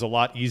off was a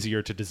lot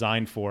easier to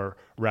design for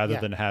rather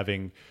than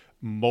having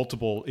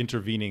multiple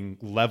intervening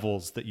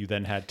levels that you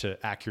then had to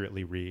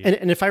accurately read.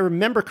 And if I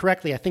remember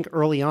correctly, I think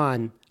early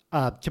on,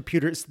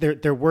 computers,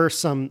 there were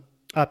some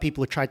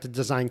people who tried to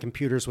design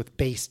computers with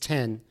base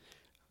 10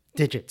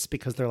 digits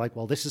because they're like,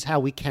 well, this is how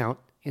we count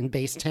in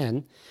base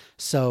 10.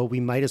 So we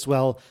might as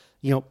well,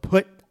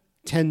 put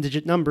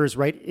 10-digit numbers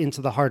right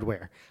into the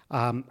hardware.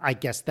 I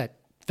guess that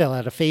fell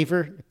out of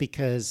favor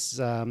because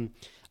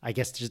I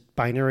guess just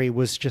binary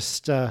was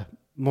just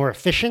more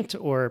efficient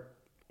or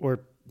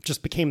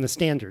just became the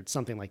standard,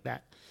 something like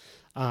that.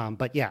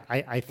 But yeah,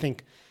 I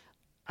think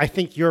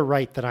you're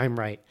right that I'm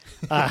right.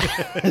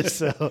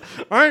 So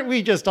aren't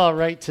we just all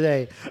right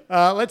today?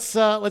 Let's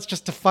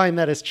just define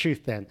that as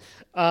truth then.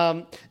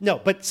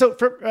 No, but so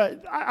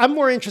I'm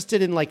more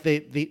interested in like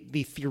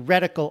the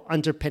theoretical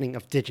underpinning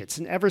of digits.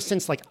 And ever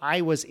since like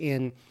I was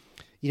in,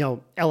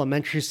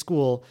 elementary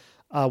school,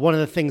 one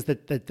of the things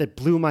that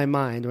blew my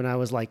mind when I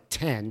was like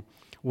 10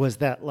 was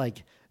that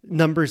like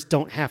numbers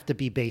don't have to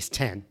be base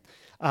 10.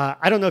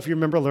 I don't know if you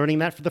remember learning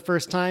that for the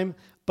first time,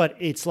 but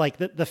it's like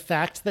the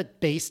fact that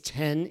base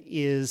 10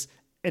 is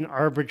an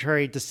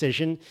arbitrary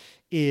decision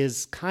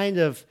is kind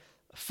of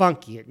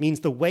funky. It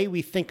means the way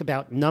we think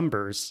about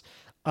numbers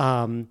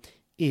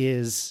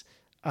is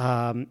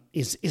from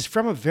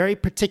a very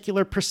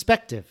particular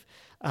perspective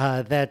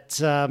that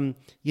an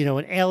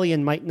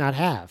alien might not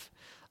have.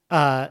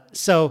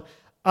 So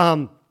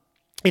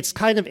it's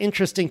kind of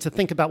interesting to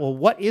think about, well,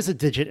 what is a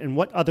digit and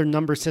what other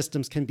number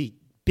systems can be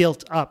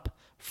built up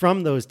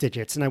from those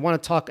digits? And I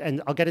want to talk,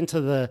 and I'll get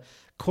into the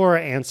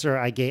Quora answer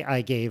I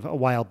gave a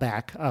while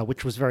back,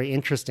 which was very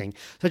interesting.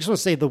 So I just want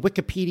to say the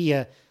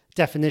Wikipedia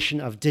definition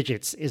of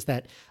digits is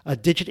that a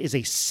digit is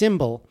a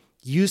symbol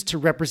used to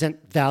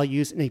represent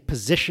values in a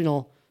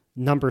positional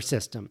number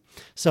system.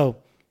 So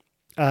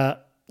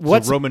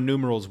Roman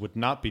numerals would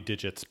not be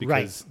digits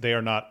because they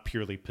are not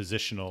purely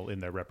positional in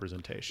their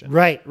representation.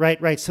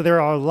 Right. So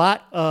there are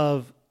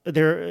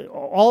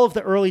all of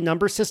the early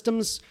number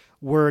systems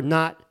were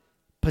not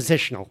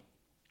positional.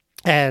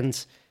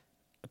 And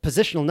a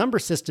positional number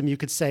system, you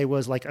could say,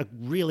 was like a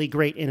really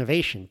great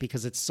innovation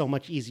because it's so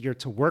much easier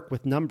to work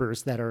with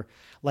numbers that are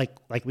like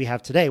we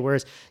have today.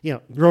 Whereas,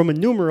 Roman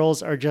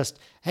numerals are just,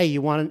 hey,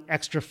 you want an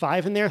extra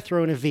 5 in there,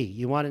 throw in a V.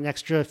 You want an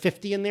extra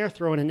 50 in there,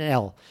 throw in an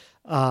L.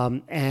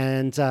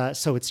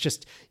 So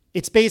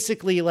it's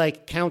basically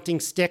like counting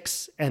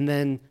sticks and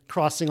then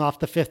crossing off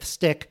the 5th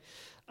stick,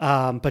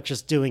 but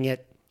just doing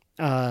it,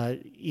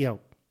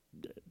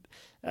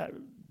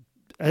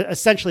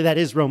 essentially that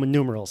is Roman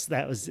numerals.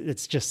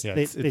 It's just do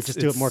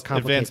it more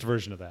complicated. Advanced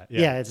version of that.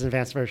 Yeah, it's an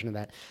advanced version of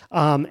that.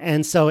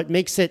 And so it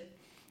makes it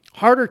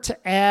harder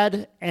to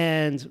add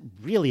and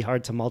really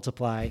hard to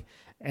multiply.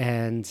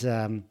 And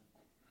so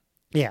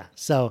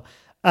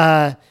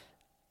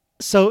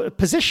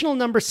positional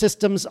number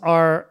systems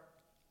are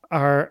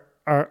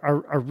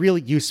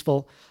really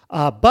useful,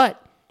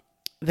 but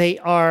they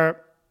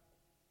are,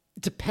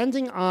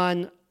 depending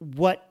on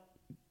what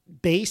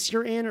base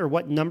you're in or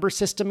what number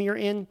system you're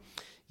in,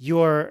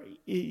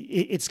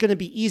 it's going to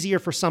be easier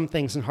for some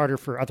things and harder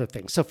for other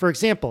things. So for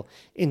example,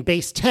 in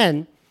base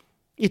 10,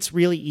 it's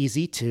really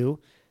easy to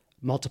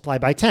multiply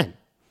by 10.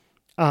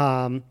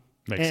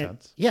 Makes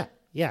sense.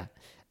 Yeah.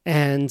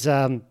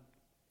 And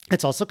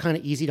it's also kind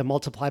of easy to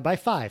multiply by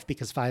 5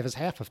 because 5 is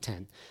half of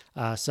 10.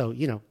 So,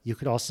 you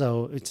could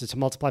also, to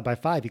multiply by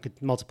 5, you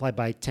could multiply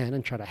by 10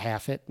 and try to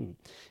half it. And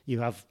you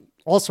have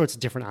all sorts of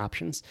different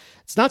options.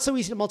 It's not so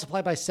easy to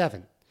multiply by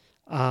 7.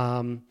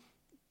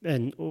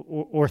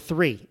 Or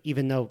 3,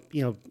 even though,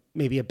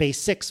 maybe a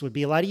base 6 would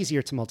be a lot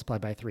easier to multiply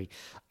by 3.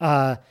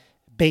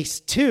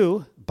 Base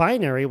 2,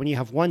 binary, when you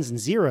have ones and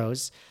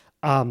zeros,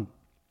 the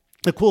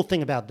cool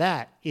thing about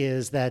that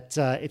is that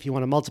if you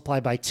want to multiply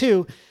by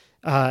 2,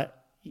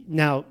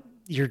 now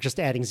you're just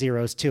adding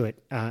zeros to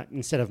it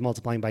instead of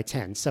multiplying by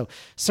 10. So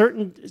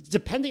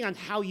depending on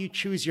how you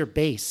choose your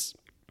base,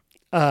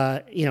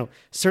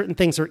 certain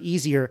things are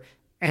easier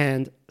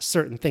and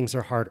certain things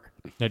are harder.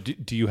 Now,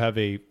 do you have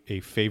a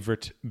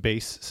favorite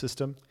base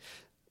system?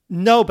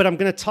 No, but I'm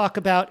going to talk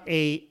about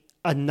a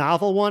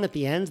novel one at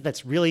the end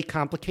that's really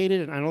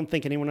complicated, and I don't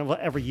think anyone will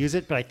ever use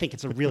it, but I think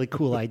it's a really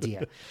cool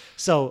idea.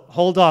 So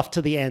hold off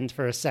to the end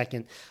for a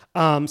second.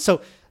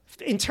 So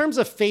in terms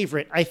of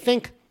favorite, I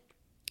think,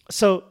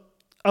 so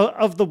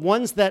of the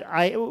ones that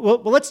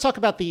let's talk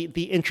about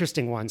the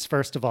interesting ones.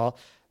 First of all,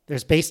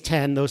 there's base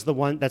 10. That's the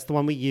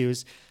one we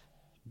use.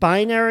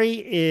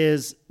 Binary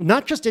is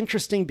not just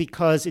interesting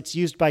because it's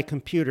used by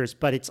computers,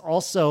 but it's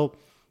also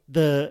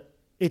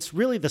it's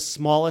really the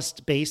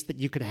smallest base that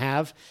you could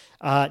have.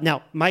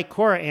 Now, my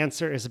Quora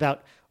answer is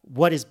about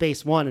what is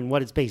base 1 and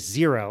what is base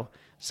 0.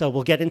 So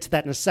we'll get into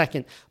that in a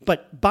second.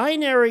 But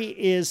binary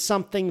is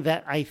something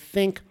that I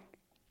think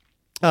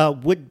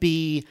would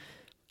be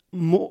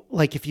more,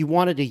 like if you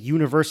wanted a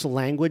universal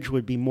language,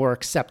 would be more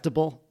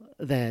acceptable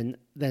than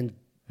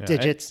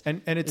digits.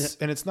 And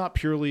it's not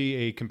purely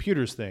a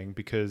computers thing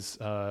because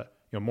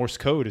Morse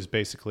code is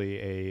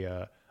basically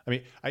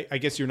I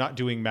guess you're not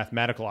doing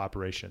mathematical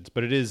operations,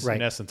 but it is Right.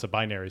 in essence a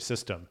binary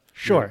system.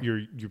 Sure.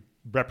 You're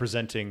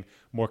representing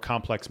more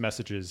complex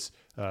messages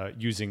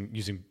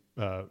using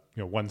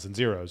ones and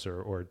zeros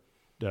or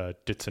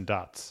dits and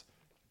dots,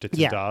 dits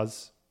Yeah. and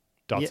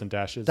dots and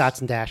dashes. Dots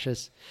and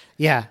dashes.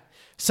 Yeah.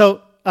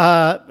 So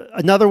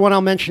another one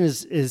I'll mention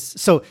is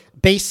so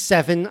base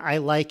 7 I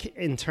like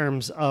in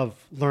terms of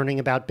learning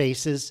about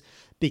bases,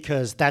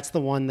 because that's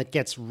the one that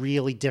gets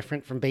really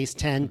different from base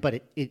 10,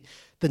 but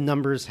the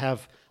numbers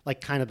have like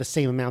kind of the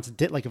same amounts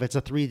of like if it's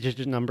a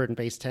 3-digit number in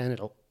base 10,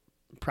 it'll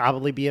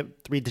probably be a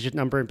 3-digit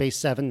number in base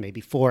 7, maybe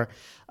 4,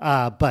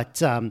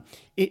 but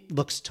it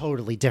looks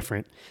totally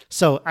different.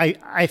 So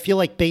I feel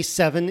like base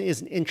 7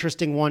 is an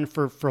interesting one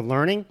for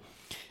learning,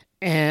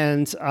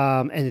 and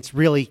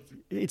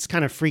it's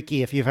kind of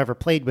freaky if you've ever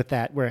played with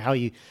that, where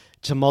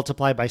to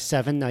multiply by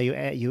 7, now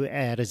you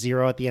add a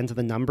 0 at the end of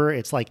the number.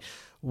 It's like,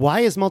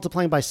 why is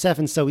multiplying by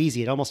 7 so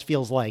easy? It almost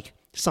feels like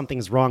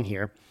something's wrong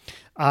here.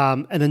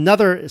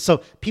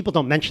 So people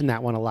don't mention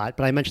that one a lot,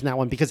 but I mention that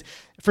one because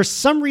for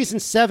some reason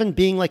 7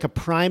 being like a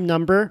prime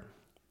number,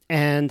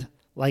 and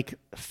like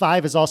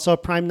 5 is also a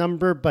prime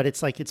number, but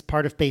it's like it's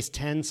part of base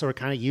 10, so we're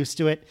kind of used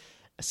to it.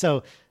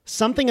 So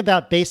something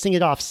about basing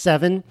it off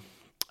 7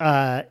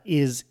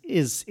 is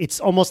it's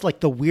almost like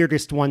the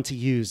weirdest one to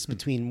use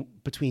between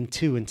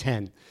 2 and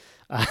 10,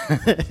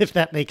 if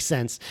that makes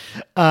sense.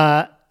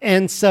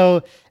 And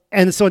so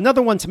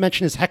another one to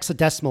mention is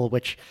hexadecimal,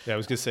 which I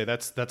was going to say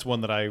that's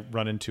one that I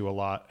run into a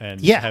lot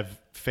and Yeah. have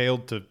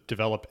failed to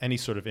develop any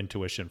sort of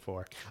intuition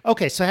for.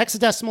 Okay, so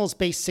hexadecimal is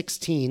base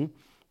 16,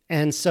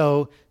 and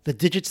so the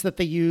digits that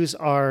they use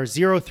are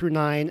 0 through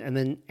 9 and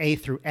then A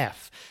through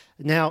F.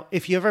 Now,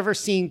 if you've ever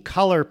seen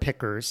color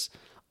pickers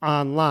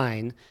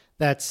online,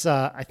 that's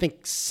I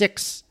think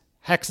 6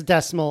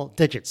 hexadecimal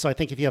digits. So I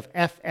think if you have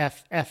F,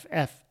 F, F,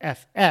 F,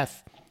 F,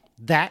 F,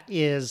 that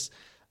is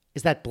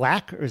that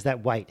black or is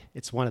that white?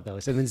 It's one of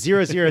those. And then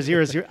 0, 0,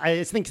 0, 0.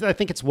 I think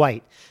it's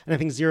white. And I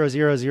think 0,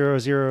 0, 0,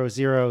 0,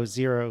 0,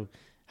 0.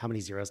 How many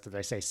zeros did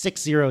I say?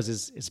 6 zeros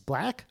is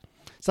black?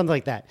 Something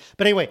like that.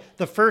 But anyway,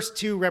 the first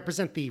 2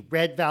 represent the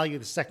red value,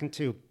 the second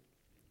 2,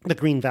 the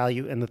green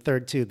value, and the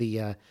third 2,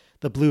 the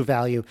blue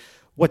value.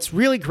 What's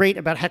really great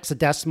about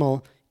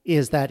hexadecimal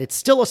is that it's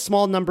still a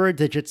small number of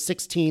digits,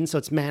 16, so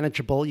it's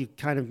manageable. You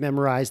kind of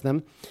memorize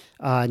them,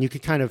 and you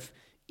can kind of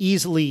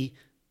easily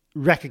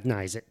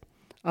recognize it.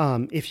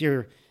 If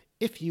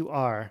you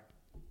are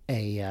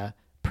a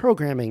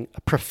programming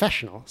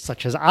professional,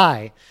 such as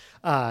I,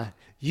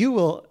 you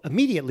will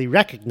immediately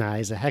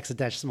recognize a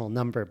hexadecimal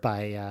number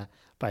by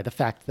the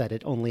fact that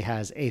it only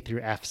has A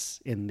through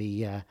Fs in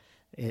the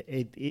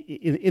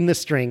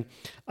string,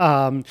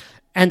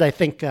 and I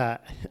think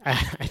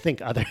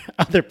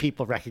other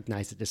people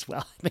recognize it as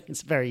well. I think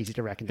it's very easy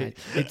to recognize.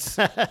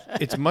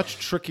 It's much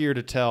trickier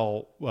to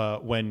tell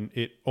when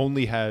it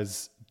only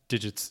has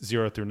digits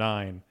 0 through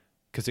 9,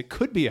 because it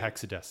could be a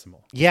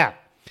hexadecimal. Yeah,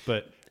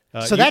 but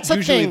so that's the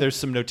usually thing. there's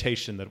some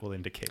notation that will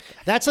indicate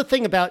that. That's the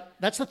thing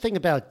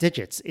about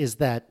digits is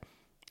that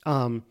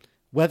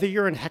whether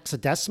you're in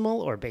hexadecimal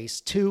or base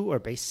 2 or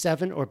base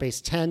 7 or base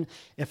 10,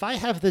 if I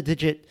have the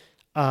digit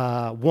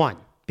 1,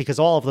 because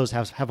all of those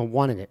have a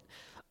 1 in it,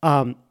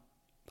 I'm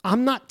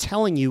not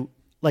telling you,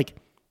 like,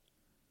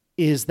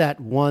 is that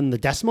 1 the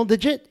decimal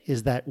digit?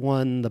 Is that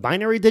 1 the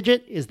binary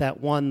digit? Is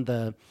that 1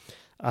 the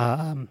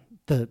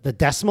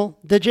decimal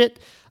digit?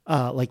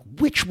 Like,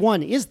 which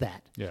one is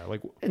that? Yeah,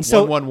 like And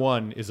so-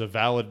 111 is a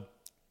valid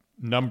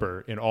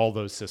number in all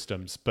those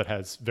systems, but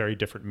has very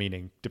different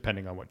meaning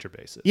depending on what your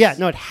base is. Yeah,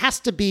 no, it has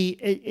to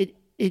be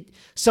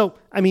so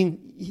I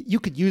mean, you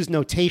could use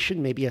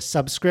notation, maybe a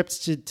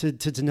subscript to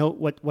denote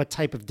what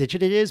type of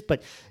digit it is,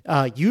 but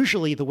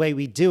usually the way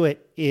we do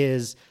it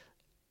is,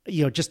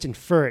 just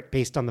infer it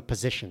based on the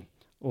position,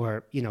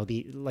 or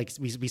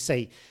we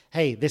say,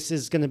 hey, this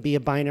is going to be a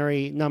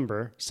binary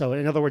number. So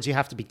in other words, you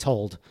have to be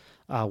told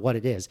what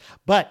it is.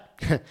 But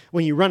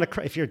when you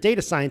if you're a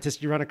data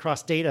scientist, you run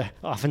across data,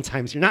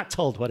 oftentimes you're not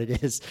told what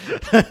it is.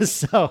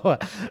 So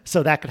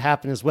that could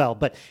happen as well.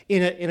 But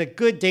in a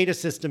good data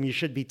system, you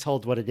should be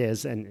told what it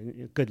is,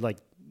 and good, like,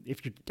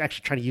 if you're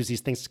actually trying to use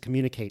these things to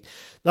communicate.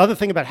 The other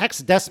thing about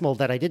hexadecimal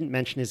that I didn't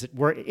mention is it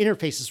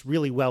interfaces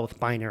really well with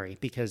binary,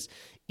 because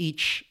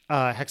each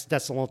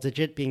hexadecimal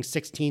digit, being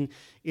 16,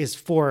 is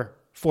 4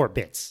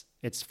 bits.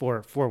 It's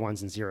four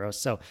ones and zeros.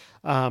 So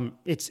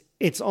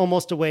it's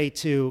almost a way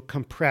to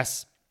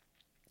compress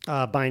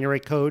binary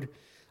code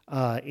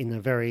in a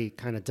very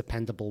kind of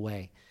dependable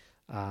way.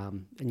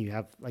 And you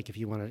have, like, if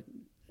you want to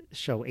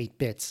show 8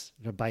 bits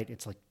in a byte,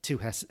 it's like 2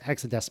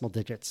 hexadecimal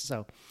digits.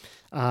 So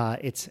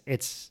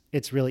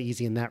it's really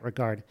easy in that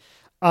regard.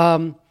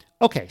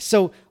 Okay,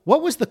 so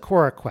what was the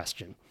Quora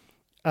question?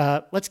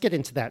 Let's get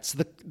into that. So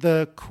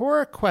the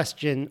Quora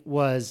question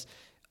was,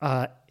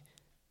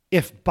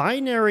 if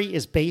binary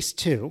is base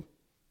 2,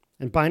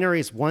 and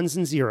binary is ones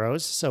and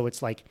zeros, so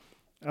it's like,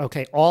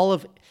 okay,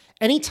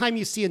 anytime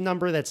you see a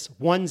number that's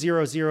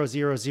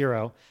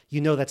 10000, you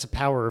know that's a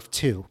power of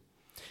 2.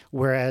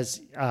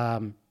 Whereas,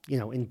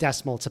 in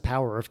decimal, it's a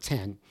power of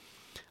 10.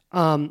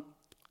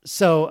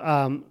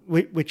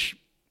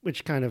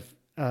 Which kind of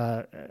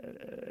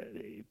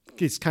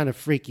is kind of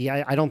freaky.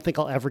 I don't think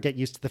I'll ever get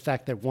used to the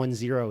fact that 1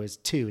 0 is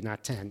 2,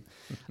 not 10.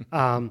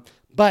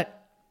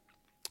 But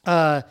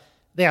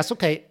they asked,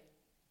 okay,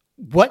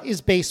 what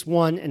is base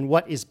 1 and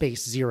what is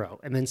base 0?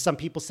 And then some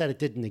people said it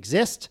didn't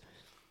exist.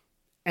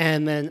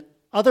 And then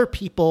other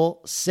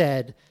people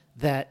said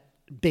that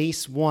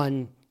base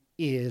 1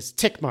 is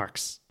tick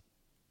marks.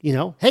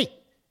 Hey,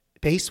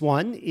 base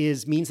 1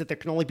 means that there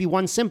can only be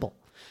one symbol.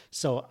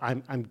 So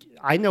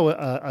I know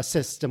a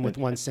system with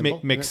one symbol.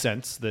 Makes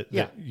sense that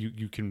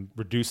you can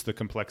reduce the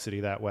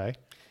complexity that way.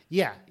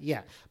 Yeah.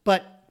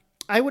 But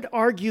I would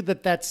argue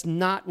that that's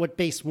not what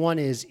base 1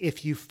 is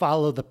if you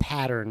follow the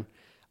pattern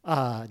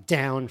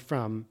down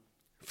from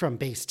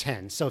base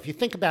 10. So if you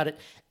think about it,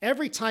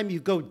 every time you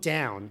go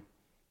down,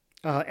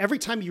 every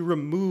time you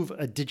remove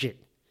a digit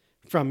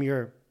from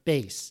your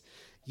base,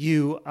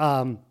 you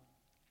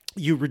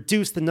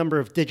reduce the number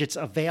of digits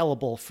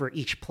available for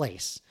each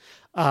place.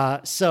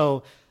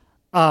 For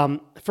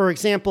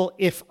example,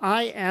 if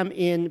I am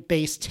in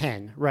base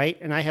 10, right,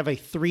 and I have a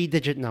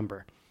 3-digit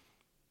number,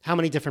 how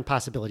many different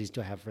possibilities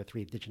do I have for a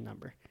 3-digit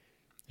number?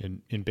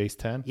 In base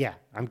 10? Yeah,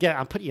 I'm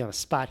putting you on the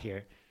spot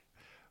here.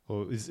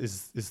 Well, is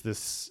this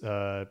is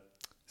it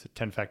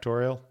 10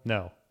 factorial?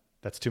 No,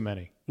 that's too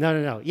many.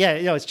 No.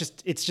 Yeah, no, it's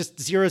just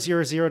 000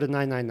 to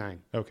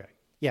 999. Okay.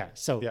 Yeah.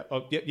 So yeah.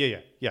 Oh, yeah.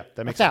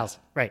 That makes 1,000. sense.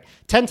 Right.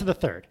 10 to the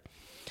third.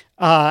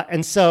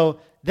 And so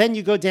then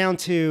you go down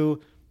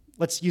to,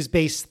 let's use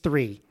base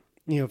 3.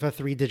 For a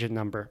 3-digit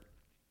number,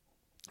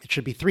 it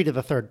should be 3 to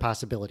the third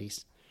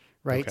possibilities,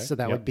 right? Okay. So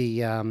that would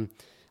be, oh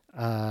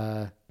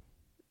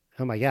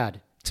my God,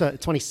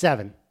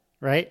 27,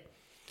 right?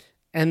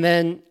 And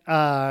then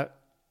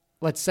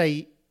let's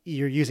say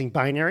you're using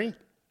binary,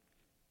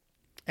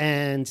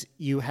 and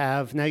you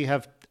have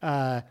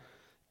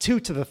 2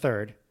 to the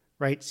third,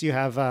 right? So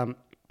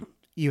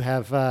you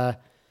have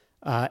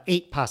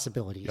 8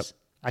 possibilities. Yep.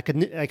 I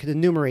could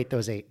enumerate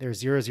those 8. There's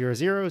 000,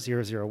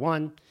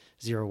 001,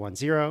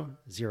 010,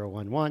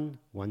 011,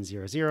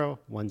 100,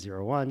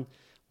 101,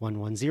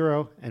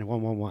 110, and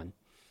 111.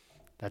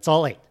 That's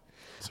all 8.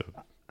 So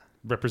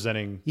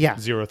representing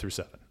 0 through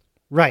 7.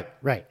 Right,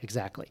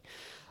 exactly.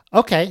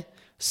 Okay,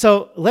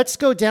 so let's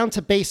go down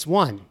to base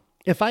 1.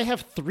 If I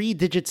have 3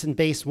 digits in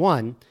base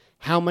 1,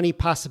 how many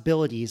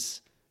possibilities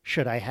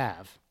should I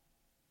have?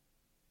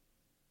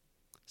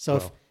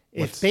 So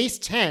if base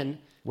 10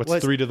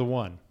 what's 3 to the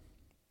 1?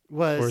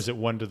 Or is it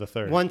 1 to the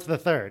third? 1 to the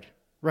third,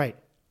 right.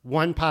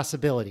 1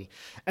 possibility.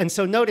 And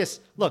so notice,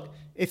 look,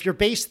 if you're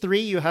base 3,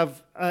 you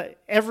have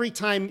every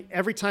time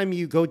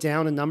you go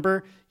down a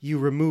number, you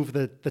remove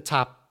the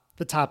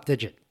top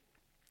digit.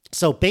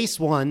 So base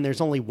 1,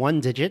 there's only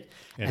 1 digit,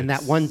 and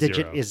that 1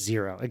 digit is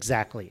 0.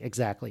 Exactly.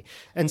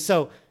 And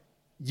so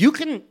you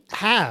can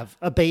have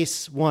a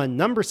base 1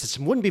 number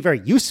system. Wouldn't be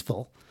very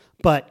useful,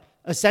 but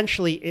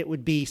essentially it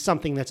would be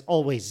something that's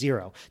always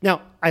 0.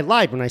 Now, I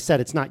lied when I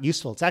said it's not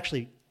useful. It's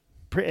actually,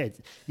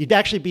 you'd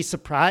actually be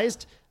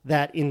surprised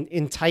that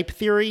in type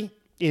theory,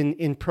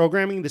 in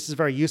programming, this is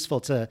very useful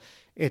to,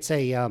 it's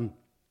a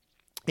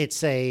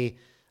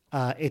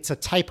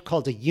type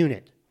called a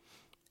unit.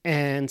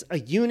 And a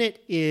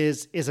unit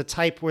is a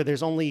type where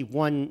there's only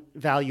one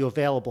value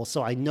available,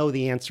 so I know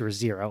the answer is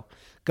 0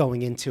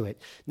 going into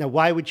it. Now,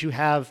 why would you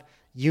have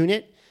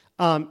unit?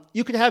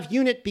 You could have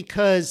unit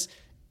because,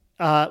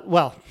 now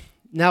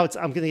I'm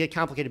going to get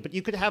complicated, but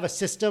you could have a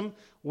system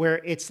where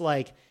it's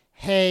like,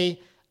 hey,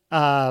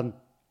 I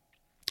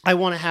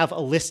want to have a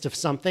list of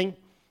something,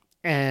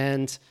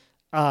 and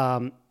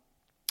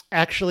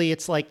actually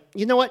it's like,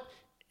 you know what?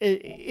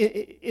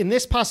 In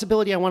this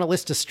possibility, I want a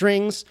list of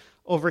strings.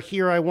 Over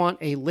here, I want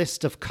a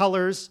list of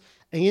colors.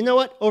 And you know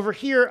what? Over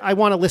here, I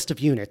want a list of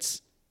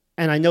units.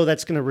 And I know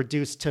that's going to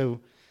reduce to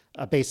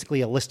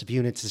basically a list of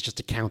units is just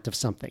a count of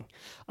something.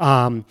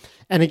 And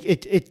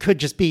it could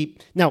just be...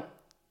 Now,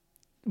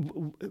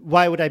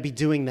 why would I be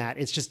doing that?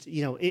 It's just,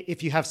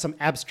 if you have some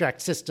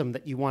abstract system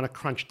that you want to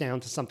crunch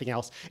down to something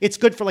else, it's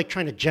good for like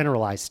trying to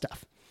generalize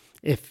stuff.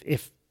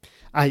 If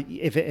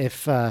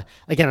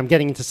again, I'm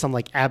getting into some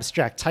like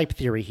abstract type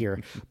theory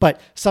here,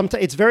 but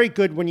sometimes it's very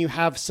good when you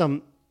have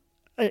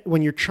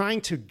when you're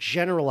trying to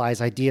generalize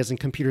ideas in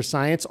computer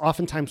science.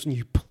 Oftentimes when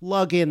you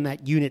plug in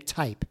that unit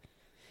type,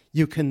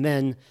 you can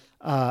then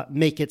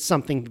make it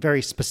something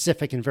very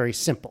specific and very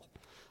simple.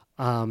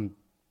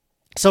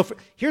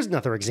 Here's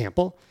another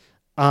example.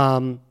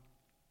 No,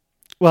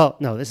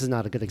 this is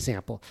not a good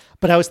example,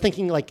 but I was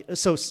thinking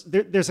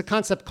there's a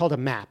concept called a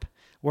map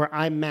where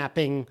I'm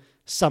mapping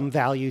some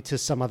value to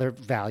some other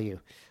value.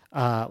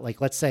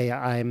 Let's say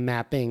I'm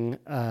mapping,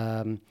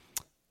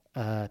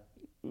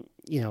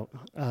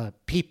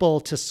 people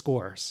to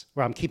scores,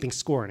 where I'm keeping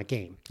score in a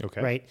game.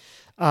 Okay. Right.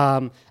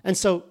 And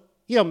so,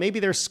 maybe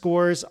their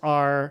scores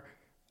are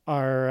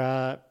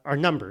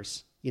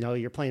numbers.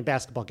 You're playing a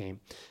basketball game.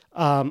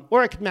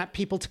 Or I could map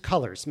people to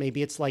colors.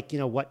 Maybe it's like,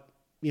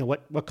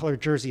 what color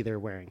jersey they're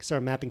wearing. So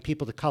I'm mapping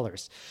people to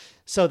colors.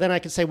 So then I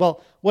can say,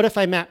 well, what if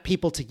I map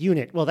people to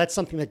unit? Well, that's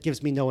something that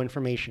gives me no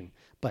information.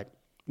 But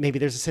maybe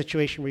there's a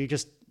situation where you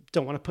just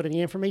don't want to put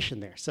any information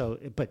there. So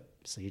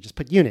you just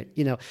put unit,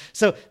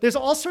 So there's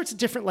all sorts of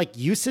different like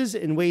uses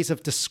and ways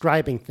of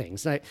describing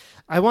things. I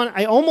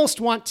almost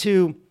want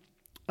to,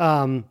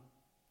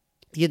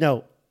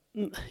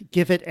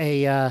 give it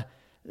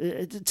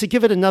to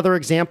give it another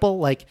example.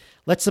 Like,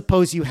 let's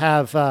suppose you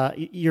have,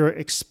 you're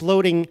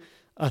exploding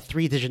a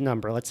 3-digit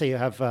number. Let's say you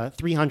have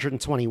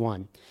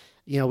 321.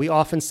 We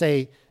often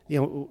say,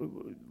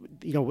 when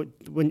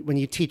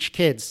you teach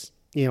kids,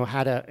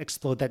 how to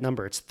explode that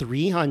number, it's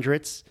 3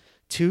 hundreds,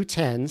 2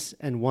 10s,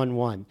 and 1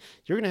 1.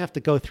 You're going to have to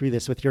go through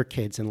this with your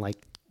kids in like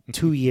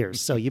 2 years.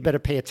 So you better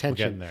pay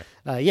attention. We're getting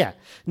there. Yeah.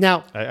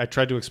 Now, I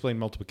tried to explain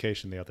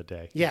multiplication the other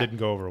day. Yeah. It didn't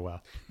go over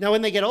well. Now,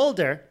 when they get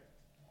older,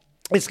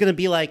 it's going to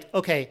be like,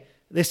 okay,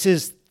 this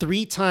is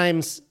 3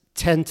 times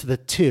 10 to the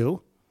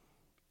 2,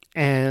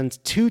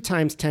 and 2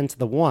 times 10 to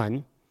the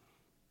 1,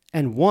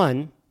 and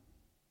 1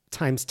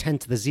 times 10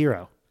 to the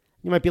 0.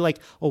 You might be like,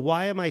 well,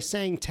 why am I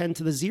saying 10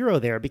 to the 0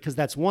 there? Because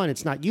that's 1.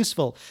 It's not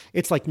useful.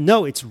 It's like,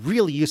 no, it's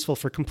really useful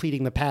for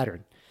completing the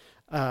pattern.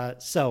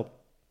 So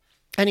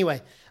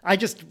anyway, I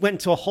just went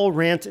into a whole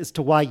rant as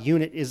to why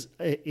unit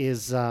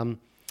is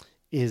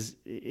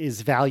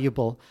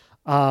valuable.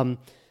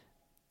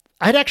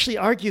 I'd actually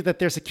argue that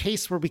there's a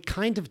case where we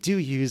kind of do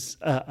use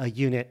a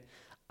unit,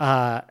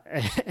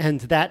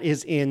 and that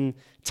is in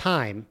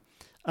time.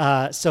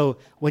 So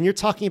when you're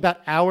talking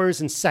about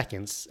hours and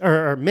seconds,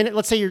 or minute,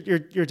 let's say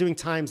you're doing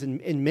times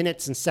in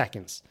minutes and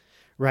seconds,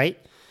 right?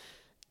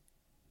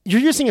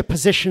 You're using a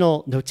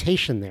positional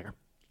notation there,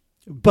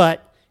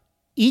 but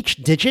each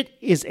digit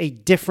is a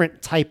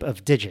different type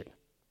of digit.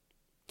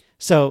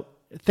 So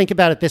think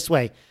about it this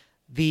way: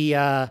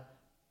 the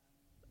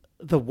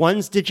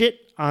ones digit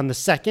on the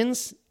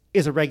seconds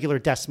is a regular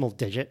decimal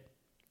digit,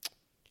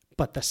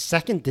 but the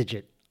second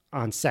digit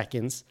on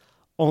seconds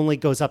only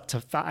goes up to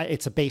 5.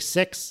 It's a base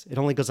 6. It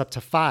only goes up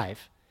to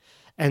 5.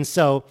 And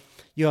so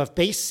you have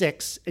base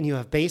 6 and you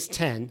have base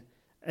 10,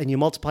 and you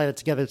multiply that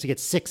together to get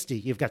 60.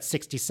 You've got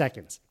 60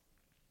 seconds.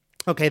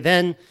 Okay,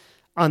 then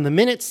on the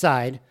minute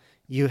side,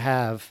 you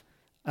have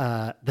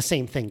the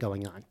same thing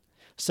going on.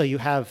 So you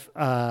have,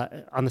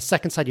 on the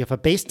second side, you have a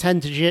base 10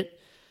 digit.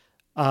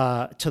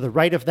 To the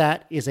right of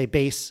that is a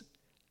base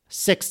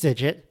 6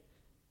 digit.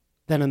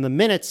 Then in the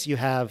minutes, you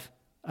have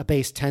a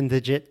base 10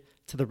 digit.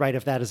 To the right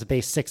of that is a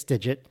base 6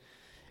 digit.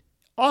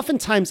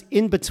 Oftentimes,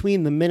 in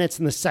between the minutes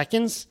and the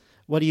seconds,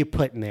 what do you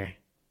put in there?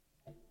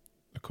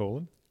 A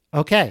colon?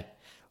 Okay.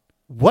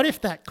 What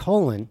if that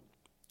colon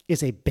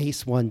is a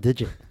base 1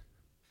 digit?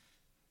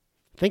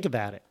 Think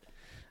about it.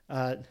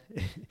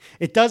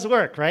 It does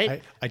work,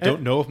 right? I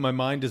don't know if my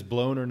mind is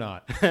blown or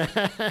not.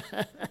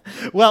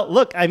 Well,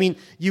 look, I mean,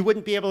 you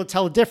wouldn't be able to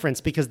tell the difference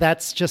because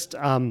that's just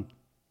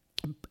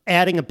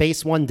adding a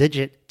base 1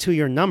 digit to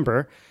your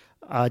number.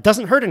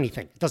 Doesn't hurt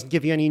anything. It doesn't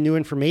give you any new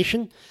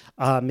information.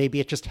 Maybe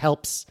it just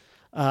helps.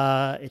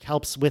 It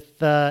helps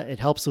with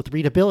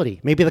readability.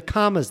 Maybe the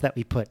commas that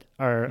we put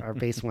are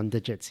base 1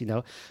 digits.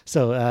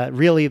 So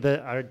really,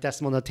 our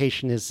decimal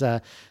notation is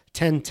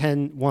 10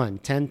 10 1,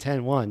 10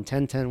 10 1,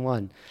 10 10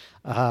 1.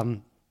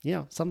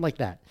 Something like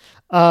that.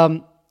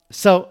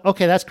 So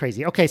okay, that's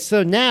crazy. Okay,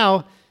 so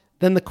now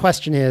then the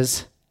question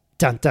is,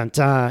 dun dun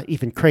dun,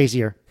 even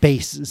crazier.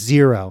 Base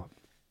 0.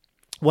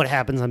 What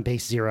happens on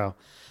base 0?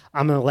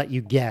 I'm going to let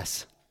you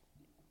guess.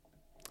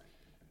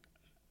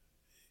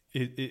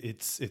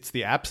 It's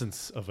the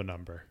absence of a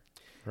number,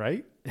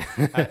 right?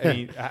 I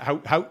mean,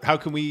 how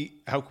can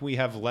we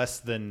have less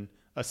than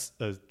a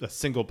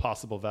single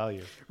possible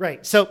value?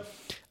 Right. So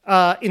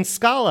in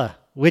Scala,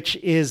 which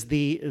is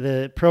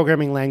the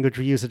programming language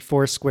we use at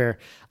Foursquare,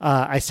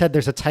 I said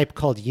there's a type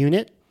called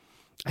unit.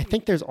 I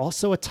think there's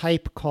also a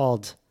type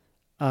called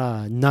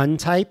none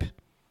type,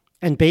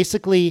 and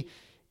basically,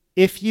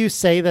 if you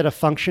say that a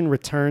function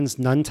returns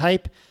none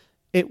type,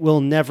 it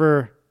will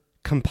never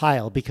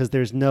compile because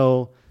there's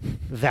no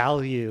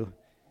value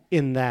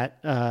in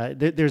that.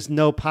 There's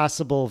no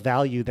possible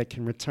value that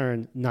can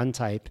return none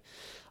type.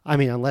 I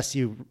mean, unless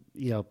you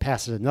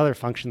pass it another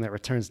function that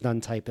returns none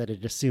type that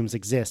it assumes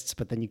exists,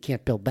 but then you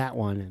can't build that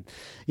one.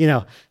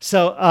 And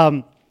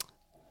so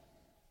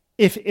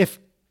if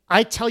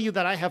I tell you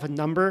that I have a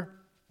number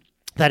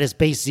that is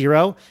base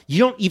 0, you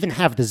don't even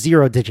have the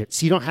 0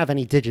 digits. You don't have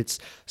any digits.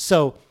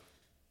 So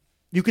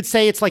you could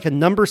say it's like a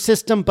number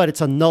system, but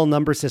it's a null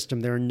number system.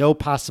 There are no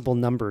possible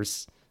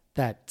numbers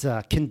that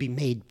can be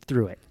made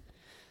through it.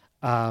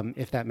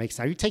 If that makes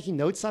sense. Are you taking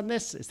notes on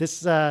this? Is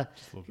this,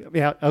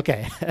 yeah,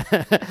 okay.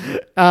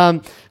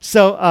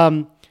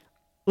 So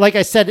like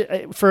I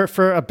said,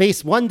 for a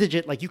base 1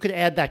 digit, like you could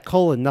add that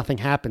colon, nothing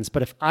happens.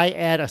 But if I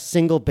add a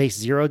single base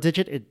 0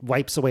 digit, it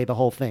wipes away the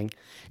whole thing.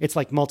 It's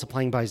like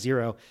multiplying by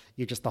 0.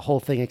 The whole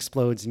thing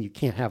explodes and you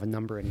can't have a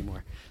number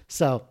anymore.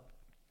 So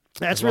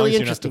that's really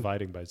interesting. You're not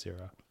dividing by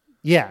 0.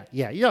 Yeah.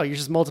 You're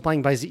just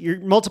multiplying by you're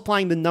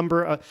multiplying the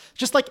number of,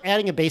 just like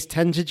adding a base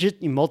 10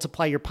 digit, you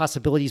multiply your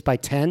possibilities by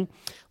 10.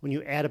 When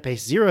you add a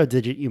base 0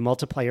 digit, you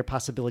multiply your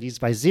possibilities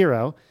by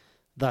 0,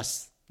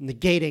 thus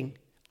negating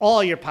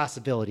all your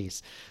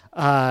possibilities.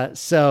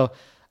 So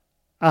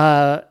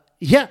I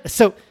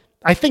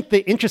think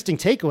the interesting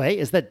takeaway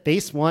is that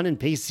base 1 and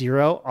base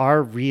 0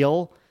 are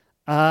real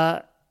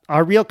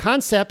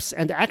concepts,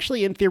 and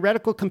actually in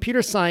theoretical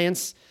computer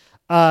science,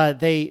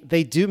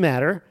 they do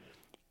matter.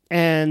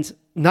 And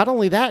not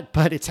only that,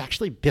 but it's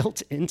actually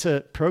built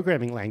into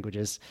programming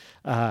languages,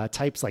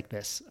 types like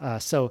this.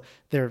 So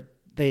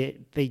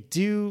they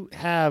do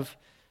have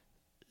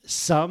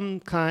some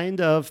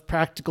kind of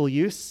practical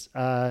use,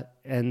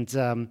 and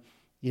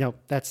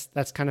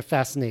that's kind of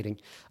fascinating.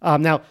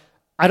 Now,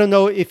 I don't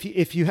know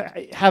if you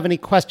have any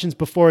questions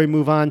before we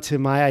move on to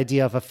my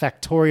idea of a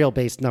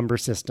factorial-based number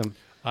system.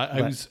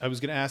 I was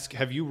going to ask,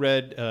 have you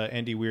read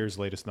Andy Weir's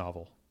latest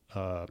novel,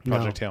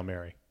 Project Hail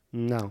Mary?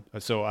 No.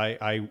 So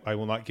I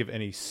will not give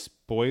any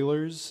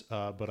spoilers,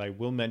 but I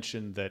will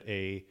mention that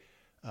I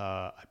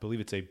believe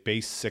it's a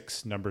base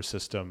 6 number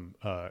system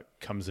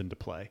comes into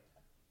play.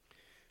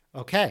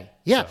 Okay.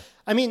 Yeah. So.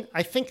 I mean,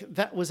 I think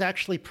that was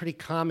actually pretty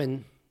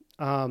common.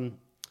 I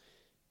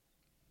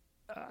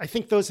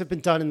think those have been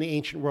done in the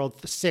ancient world.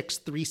 6,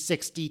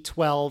 360,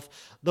 12.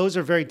 Those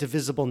are very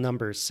divisible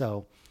numbers.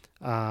 So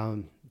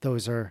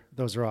those are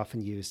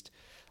often used.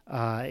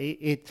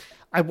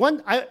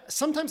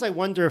 Sometimes I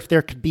wonder if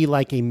there could be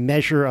like a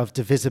measure of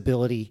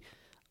divisibility,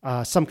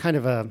 some kind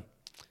of a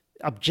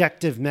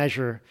objective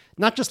measure,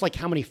 not just like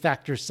how many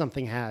factors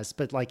something has,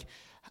 but like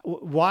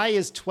why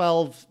is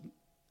 12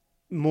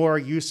 more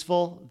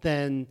useful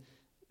than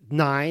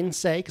 9,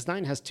 say, because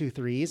 9 has 2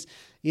 3s,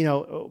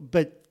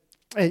 but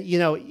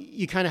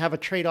you kind of have a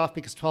trade-off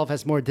because 12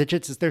 has more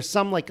digits. Is there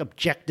some like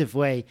objective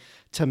way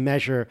to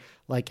measure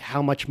like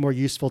how much more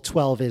useful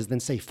 12 is than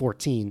say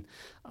 14?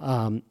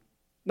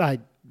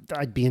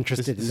 I'd be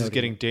interested. This is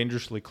getting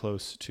dangerously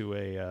close to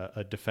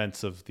a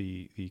defense of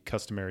the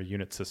customary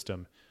unit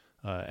system,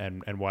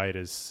 and why it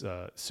is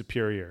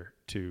superior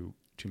to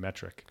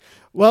metric.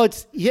 Well,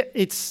 it's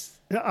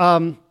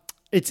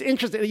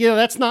interesting.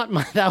 That's not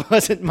my. That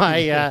wasn't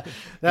my.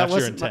 That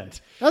wasn't your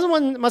intent.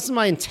 Wasn't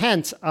my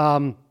intent.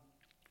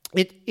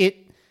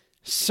 It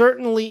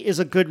certainly is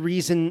a good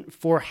reason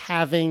for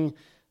having.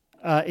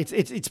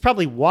 It's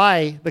probably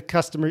why the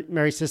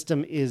customary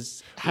system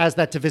has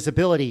that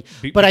divisibility.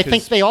 But I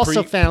think they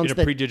also found that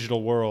in a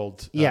pre-digital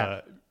world,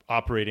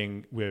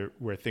 operating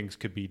where things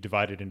could be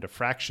divided into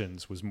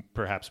fractions was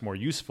perhaps more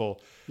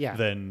useful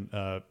than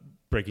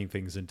breaking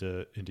things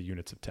into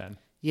units of 10.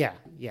 Yeah.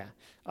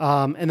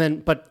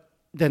 But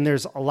then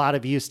there's a lot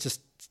of use to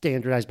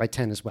standardize by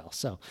 10 as well.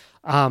 So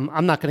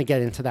I'm not going to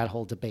get into that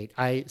whole debate.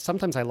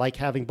 Sometimes I like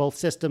having both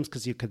systems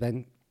because you could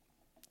then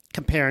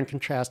compare and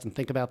contrast and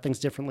think about things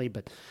differently,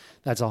 but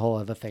that's a whole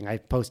other thing. I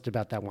posted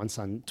about that once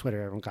on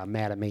Twitter. Everyone got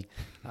mad at me.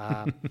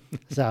 All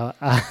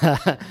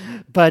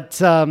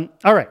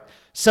right.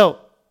 So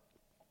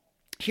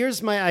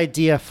here's my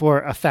idea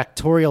for a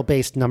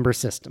factorial-based number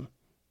system.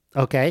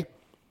 Okay.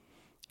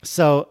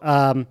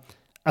 So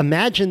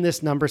imagine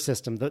this number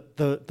system.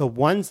 The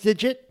ones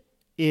digit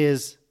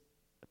is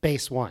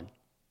base 1.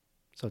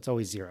 So it's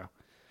always 0.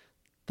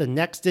 The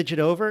next digit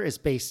over is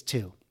base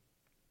 2.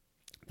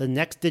 The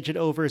next digit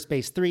over is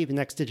base 3. The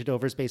next digit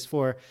over is base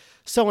 4,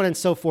 so on and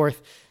so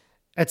forth.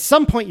 At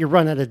some point, you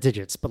run out of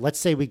digits, but let's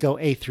say we go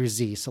A through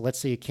Z. So let's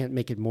say you can't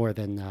make it more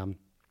than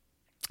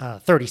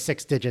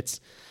 36 digits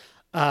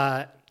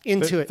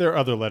into it. There are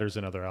other letters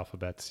in other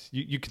alphabets.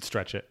 You could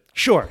stretch it.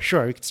 Sure,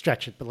 we could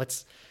stretch it, but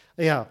let's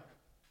keep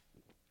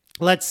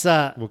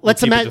imagine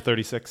it to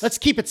 36. Let's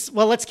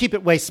keep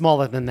it way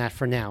smaller than that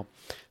for now.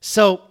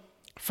 So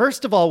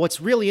first of all, what's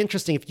really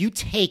interesting, if you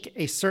take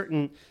a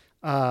certain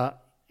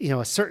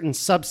a certain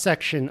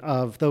subsection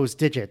of those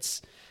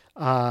digits,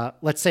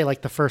 let's say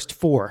like the first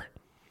 4,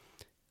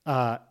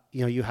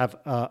 you have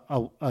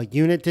a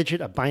unit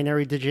digit, a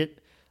binary digit,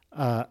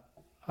 a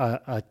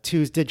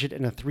 2's digit,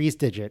 and a 3's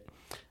digit.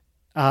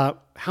 How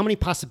many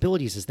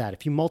possibilities is that?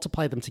 If you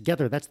multiply them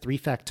together, that's 3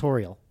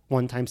 factorial,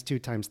 1 times 2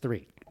 times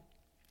 3.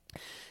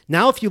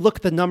 Now, if you look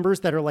at the numbers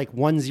that are like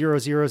 1, 0,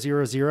 0,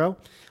 0, 0,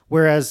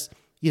 whereas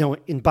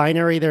in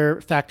binary, they're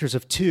factors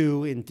of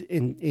 2.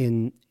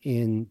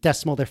 In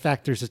decimal, they're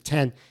factors of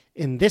 10.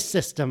 In this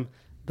system,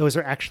 those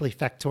are actually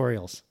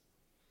factorials.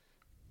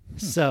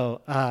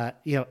 So,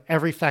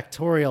 every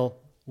factorial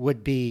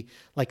would be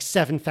like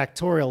 7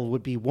 factorial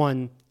would be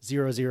 1,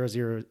 0, 0,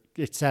 0,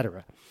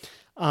 etc.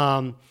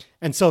 And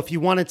so if you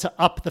wanted to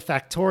up the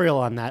factorial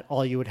on that,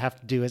 all you would have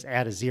to do is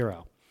add a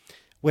 0,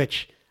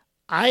 which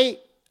I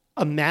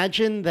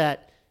imagine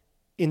that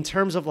in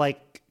terms of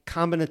like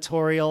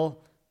combinatorial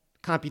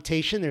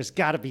computation, there's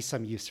got to be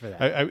some use for that.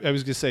 I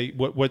was going to say,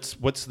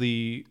 what's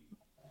the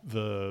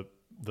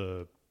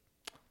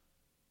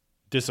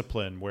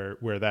discipline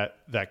where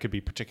that could be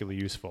particularly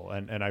useful?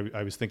 And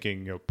I was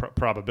thinking,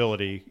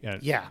 probability.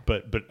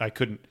 But I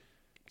couldn't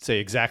say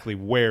exactly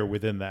where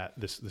within that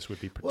this would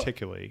be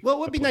particularly. Well, it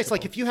would be nice,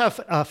 like if you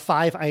have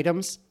 5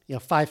 items,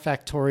 5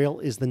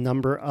 factorial is the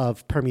number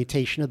of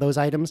permutation of those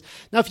items.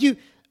 Now,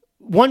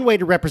 one way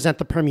to represent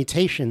the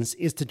permutations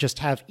is to just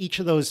have each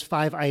of those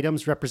 5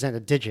 items represent a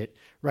digit,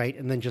 right?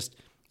 And then just,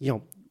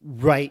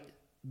 write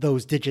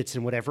those digits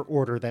in whatever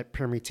order that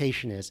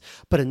permutation is.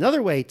 But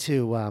another way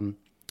to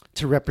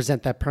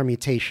represent that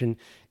permutation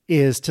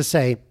is to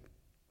say,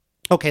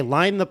 okay,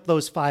 line up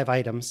those 5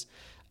 items.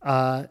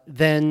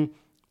 Then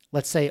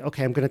let's say,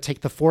 okay, I'm going to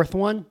take the 4th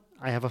one.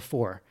 I have a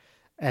 4,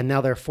 and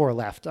now there are 4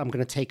 left. I'm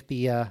going to take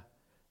the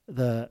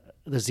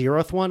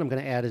 0th one. I'm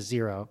going to add a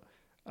 0.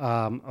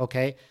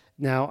 Okay.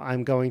 Now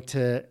I'm going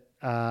to,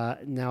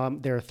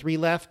 there are 3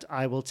 left.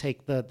 I will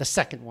take the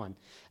 2nd one,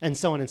 and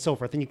so on and so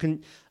forth. And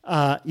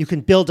you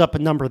can build up a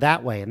number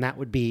that way, and that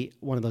would be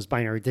one of those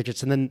binary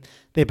digits. And then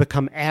they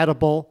become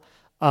addable.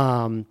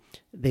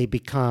 They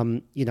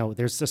become,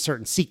 there's a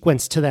certain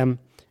sequence to them.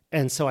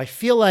 And so I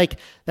feel like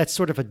that's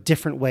sort of a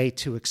different way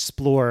to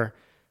explore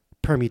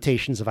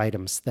permutations of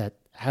items that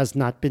has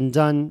not been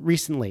done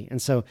recently.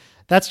 And so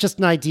that's just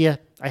an idea.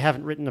 I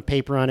haven't written a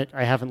paper on it.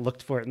 I haven't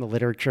looked for it in the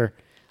literature.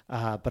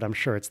 But I'm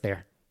sure it's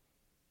there.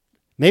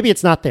 Maybe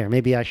it's not there.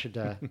 Maybe I should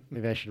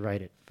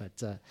write it.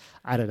 But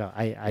I don't know.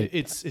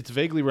 It's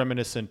vaguely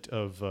reminiscent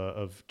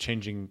of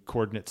changing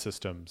coordinate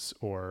systems,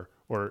 or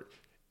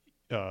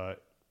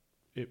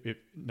it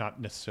not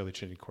necessarily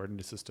changing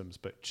coordinate systems,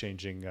 but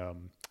changing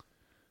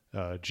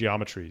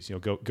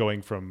geometries.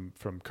 Going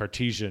from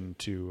Cartesian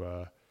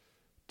to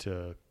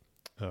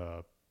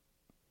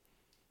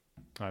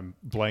I'm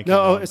blanking.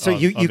 No, so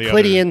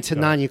Euclidean to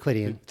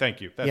non-Euclidean. Thank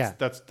you.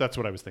 That's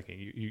what I was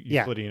thinking.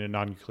 Euclidean and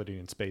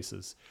non-Euclidean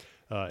spaces,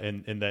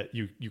 and that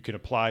you can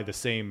apply the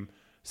same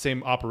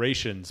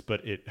operations,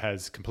 but it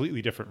has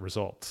completely different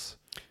results.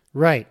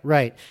 Right.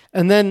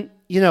 And then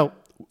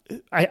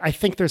I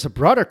think there's a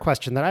broader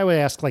question that I would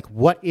ask, like,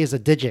 what is a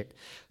digit?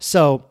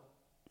 So,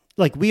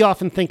 like, we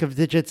often think of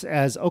digits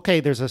as, okay,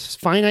 there's a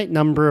finite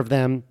number of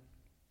them.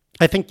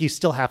 I think you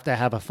still have to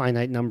have a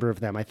finite number of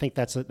them. I think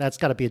that's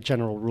got to be a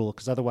general rule,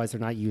 because otherwise they're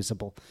not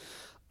usable.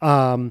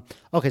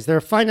 Okay, so there are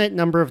a finite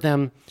number of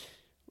them.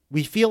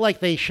 We feel like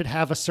they should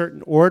have a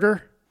certain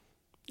order.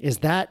 Is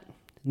that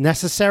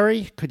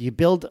necessary? Could you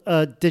build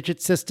a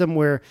digit system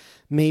where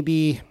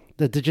maybe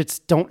the digits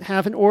don't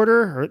have an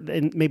order, or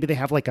maybe they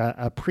have like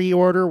a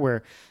pre-order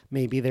where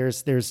maybe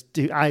there's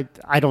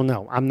I don't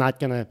know. I'm not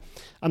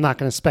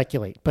gonna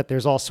speculate, but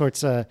there's all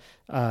sorts of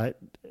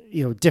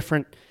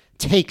different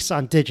takes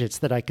on digits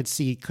that I could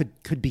see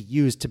could be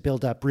used to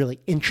build up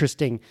really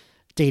interesting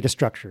data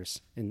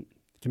structures in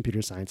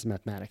computer science and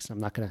mathematics. I'm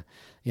not gonna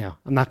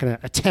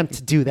attempt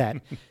to do that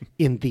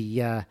in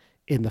the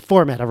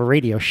format of a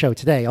radio show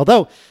today.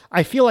 Although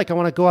I feel like I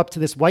want to go up to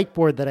this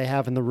whiteboard that I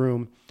have in the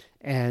room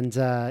and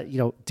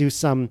do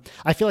some.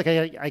 I feel like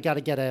I got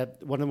to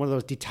get one of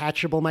those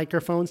detachable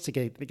microphones to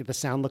get the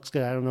sound looks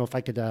good. I don't know if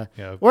I could,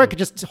 or I could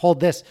just hold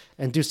this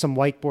and do some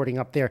whiteboarding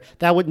up there.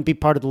 That wouldn't be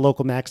part of the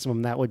local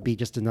maximum. That would be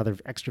just another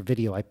extra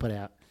video I put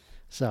out.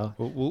 So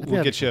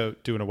we'll get you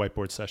doing a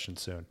whiteboard session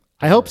soon.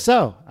 I hope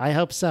so.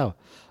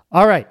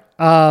 All right.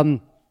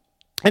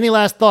 Any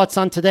last thoughts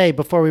on today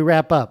before we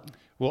wrap up?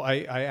 Well,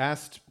 I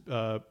asked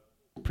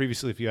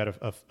previously if you had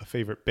a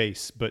favorite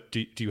base, but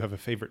do you have a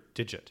favorite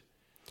digit?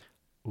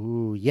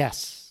 Ooh,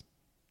 yes,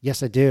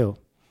 I do.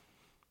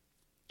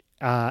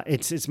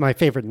 It's my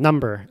favorite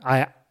number.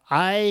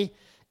 I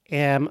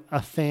am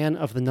a fan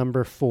of the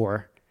number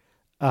 4,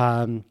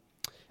 and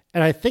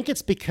I think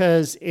it's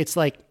because it's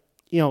like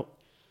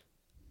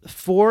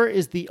 4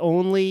 is the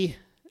only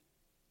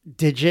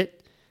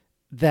digit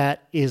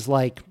that is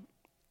like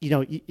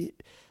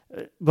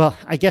well,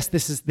 I guess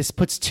this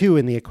puts 2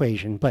 in the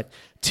equation, but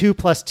 2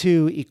 plus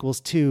 2 equals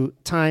 2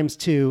 times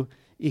 2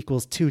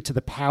 equals 2 to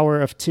the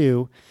power of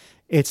 2.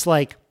 It's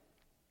like,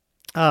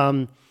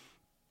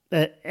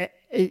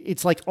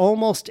 it's like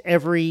almost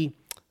every,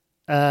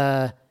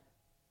 and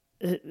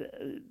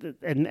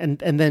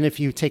then if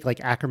you take like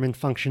Ackermann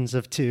functions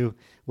of 2,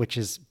 which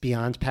is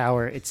beyond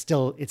power, it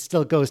still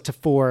goes to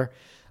 4.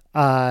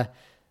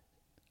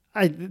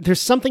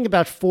 There's something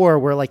about 4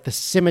 where like the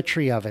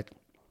symmetry of it,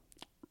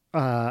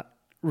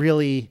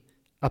 really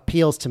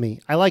appeals to me.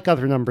 I like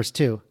other numbers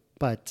too,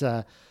 but,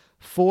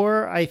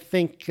 4, I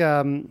think,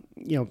 4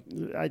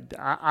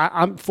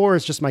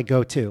 is just my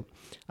go-to.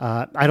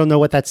 I don't know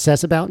what that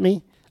says about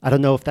me. I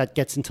don't know if that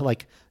gets into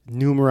like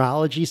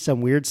numerology,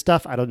 some weird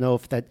stuff. I don't know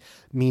if that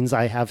means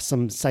I have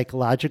some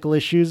psychological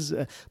issues,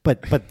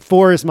 but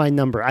 4 is my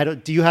number.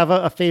 Do you have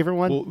a favorite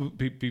one? Well,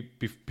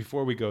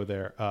 before we go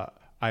there,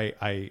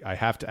 I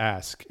have to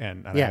ask,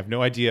 and I have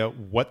no idea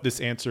what this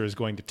answer is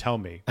going to tell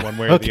me one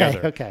way or the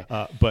other. Okay.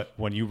 But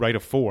when you write a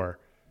 4,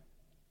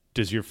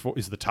 is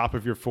the top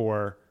of your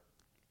 4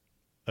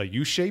 a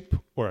U shape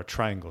or a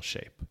triangle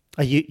shape?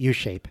 A U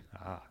shape.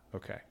 Ah,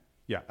 okay.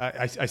 Yeah,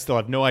 I still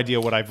have no idea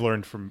what I've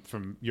learned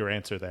from your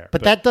answer there.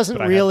 But that doesn't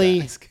really.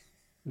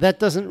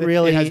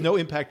 It has no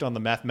impact on the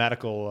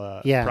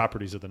mathematical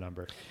properties of the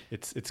number.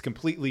 It's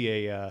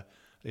completely a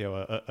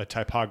a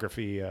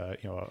typography, a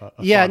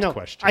Yeah, font no,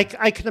 question.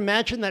 I can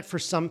imagine that for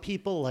some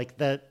people, like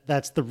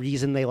that's the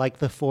reason they like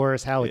the 4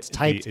 is how it's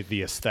typed.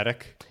 The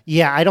aesthetic.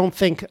 Yeah, I don't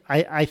think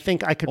I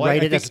think I could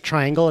write it as a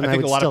triangle, and I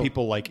think would a lot still, of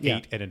people like yeah.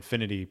 8 and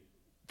infinity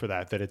for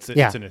that it's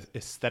Yeah. an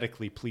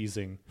aesthetically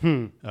pleasing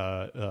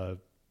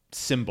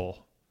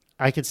symbol.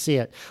 I could see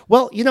it.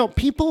 Well,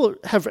 people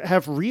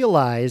have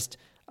realized,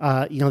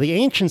 the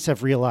ancients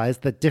have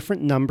realized that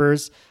different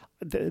numbers,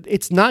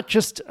 it's not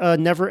just a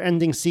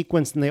never-ending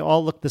sequence and they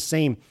all look the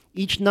same.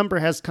 Each number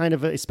has kind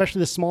of, especially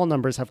the small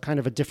numbers, have kind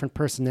of a different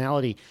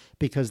personality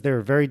because there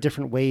are very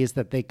different ways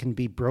that they can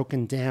be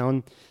broken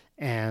down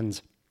and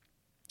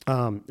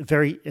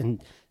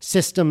in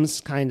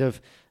systems kind of,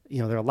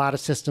 there are a lot of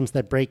systems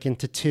that break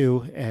into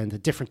 2, and a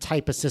different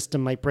type of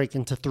system might break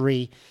into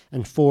 3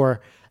 and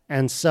 4.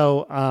 And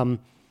so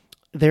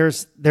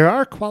there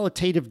are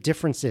qualitative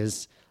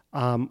differences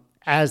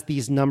as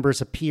these numbers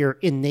appear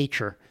in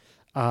nature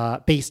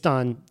based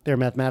on their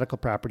mathematical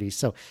properties.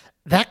 So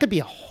that could be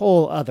a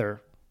whole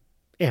other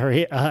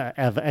area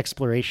of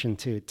exploration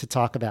to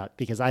talk about,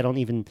 because I don't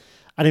even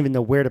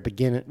know where to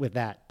begin with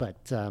that.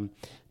 But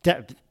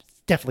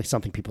definitely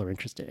something people are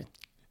interested in.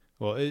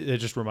 Well, it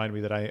just reminded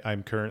me that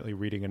I'm currently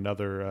reading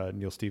another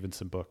Neil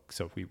Stephenson book.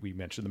 So we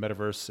mentioned the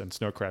Metaverse and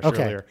Snow Crash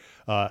earlier,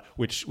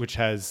 which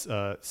has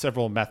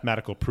several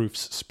mathematical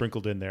proofs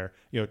sprinkled in there.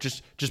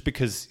 Just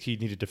because he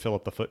needed to fill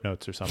up the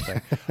footnotes or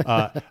something.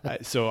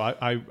 So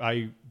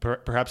I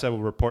perhaps I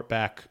will report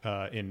back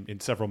in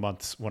several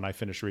months when I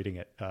finish reading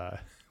it.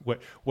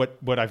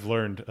 What I've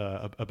learned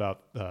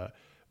about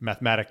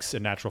mathematics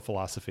and natural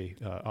philosophy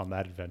on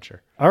that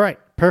adventure. All right,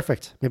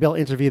 perfect. Maybe I'll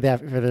interview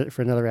that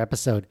for another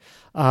episode.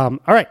 All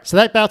right, so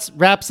that about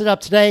wraps it up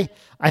today.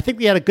 I think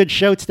we had a good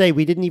show today.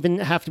 We didn't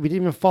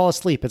even fall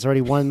asleep. It's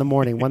already 1 in the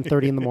morning,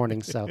 1:30 in the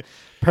morning. So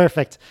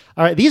perfect.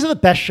 All right, these are the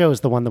best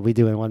shows, the one that we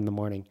do at 1 in the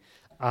morning.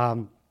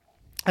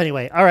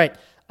 Anyway, all right.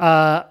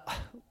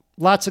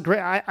 Lots of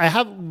great.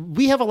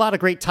 We have a lot of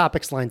great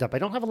topics lined up. I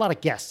don't have a lot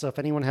of guests, so if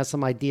anyone has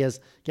some ideas,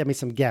 get me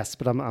some guests.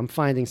 But I'm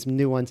finding some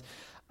new ones.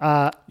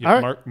 Mark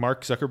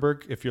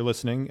Zuckerberg, if you're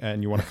listening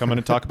and you want to come in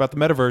and talk about the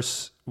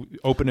metaverse,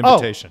 open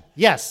invitation. Oh,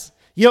 yes.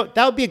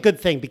 That would be a good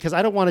thing, because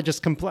I don't want to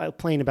just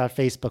complain about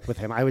Facebook with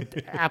him. I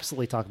would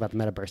absolutely talk about the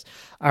metaverse.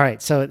 All right.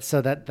 So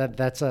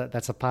that's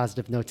a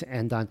positive note to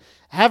end on.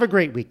 Have a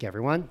great week,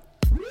 everyone.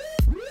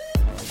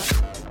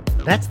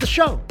 That's the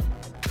show.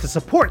 To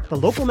support the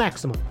Local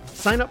Maximum,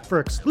 sign up for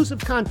exclusive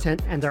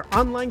content and our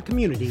online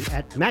community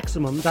at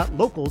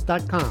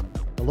maximum.locals.com.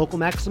 The Local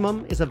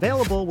Maximum is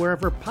available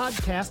wherever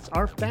podcasts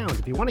are found.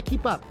 If you want to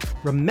keep up,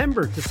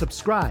 remember to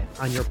subscribe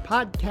on your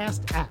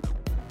podcast app.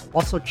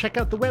 Also, check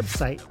out the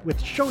website with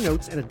show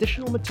notes and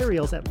additional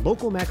materials at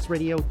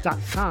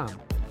localmaxradio.com.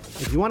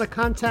 If you want to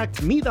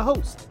contact me, the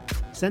host,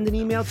 send an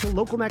email to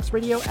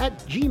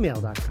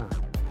localmaxradio@gmail.com.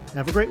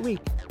 Have a great week.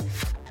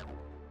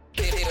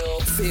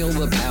 Feel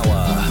the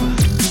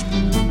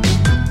power.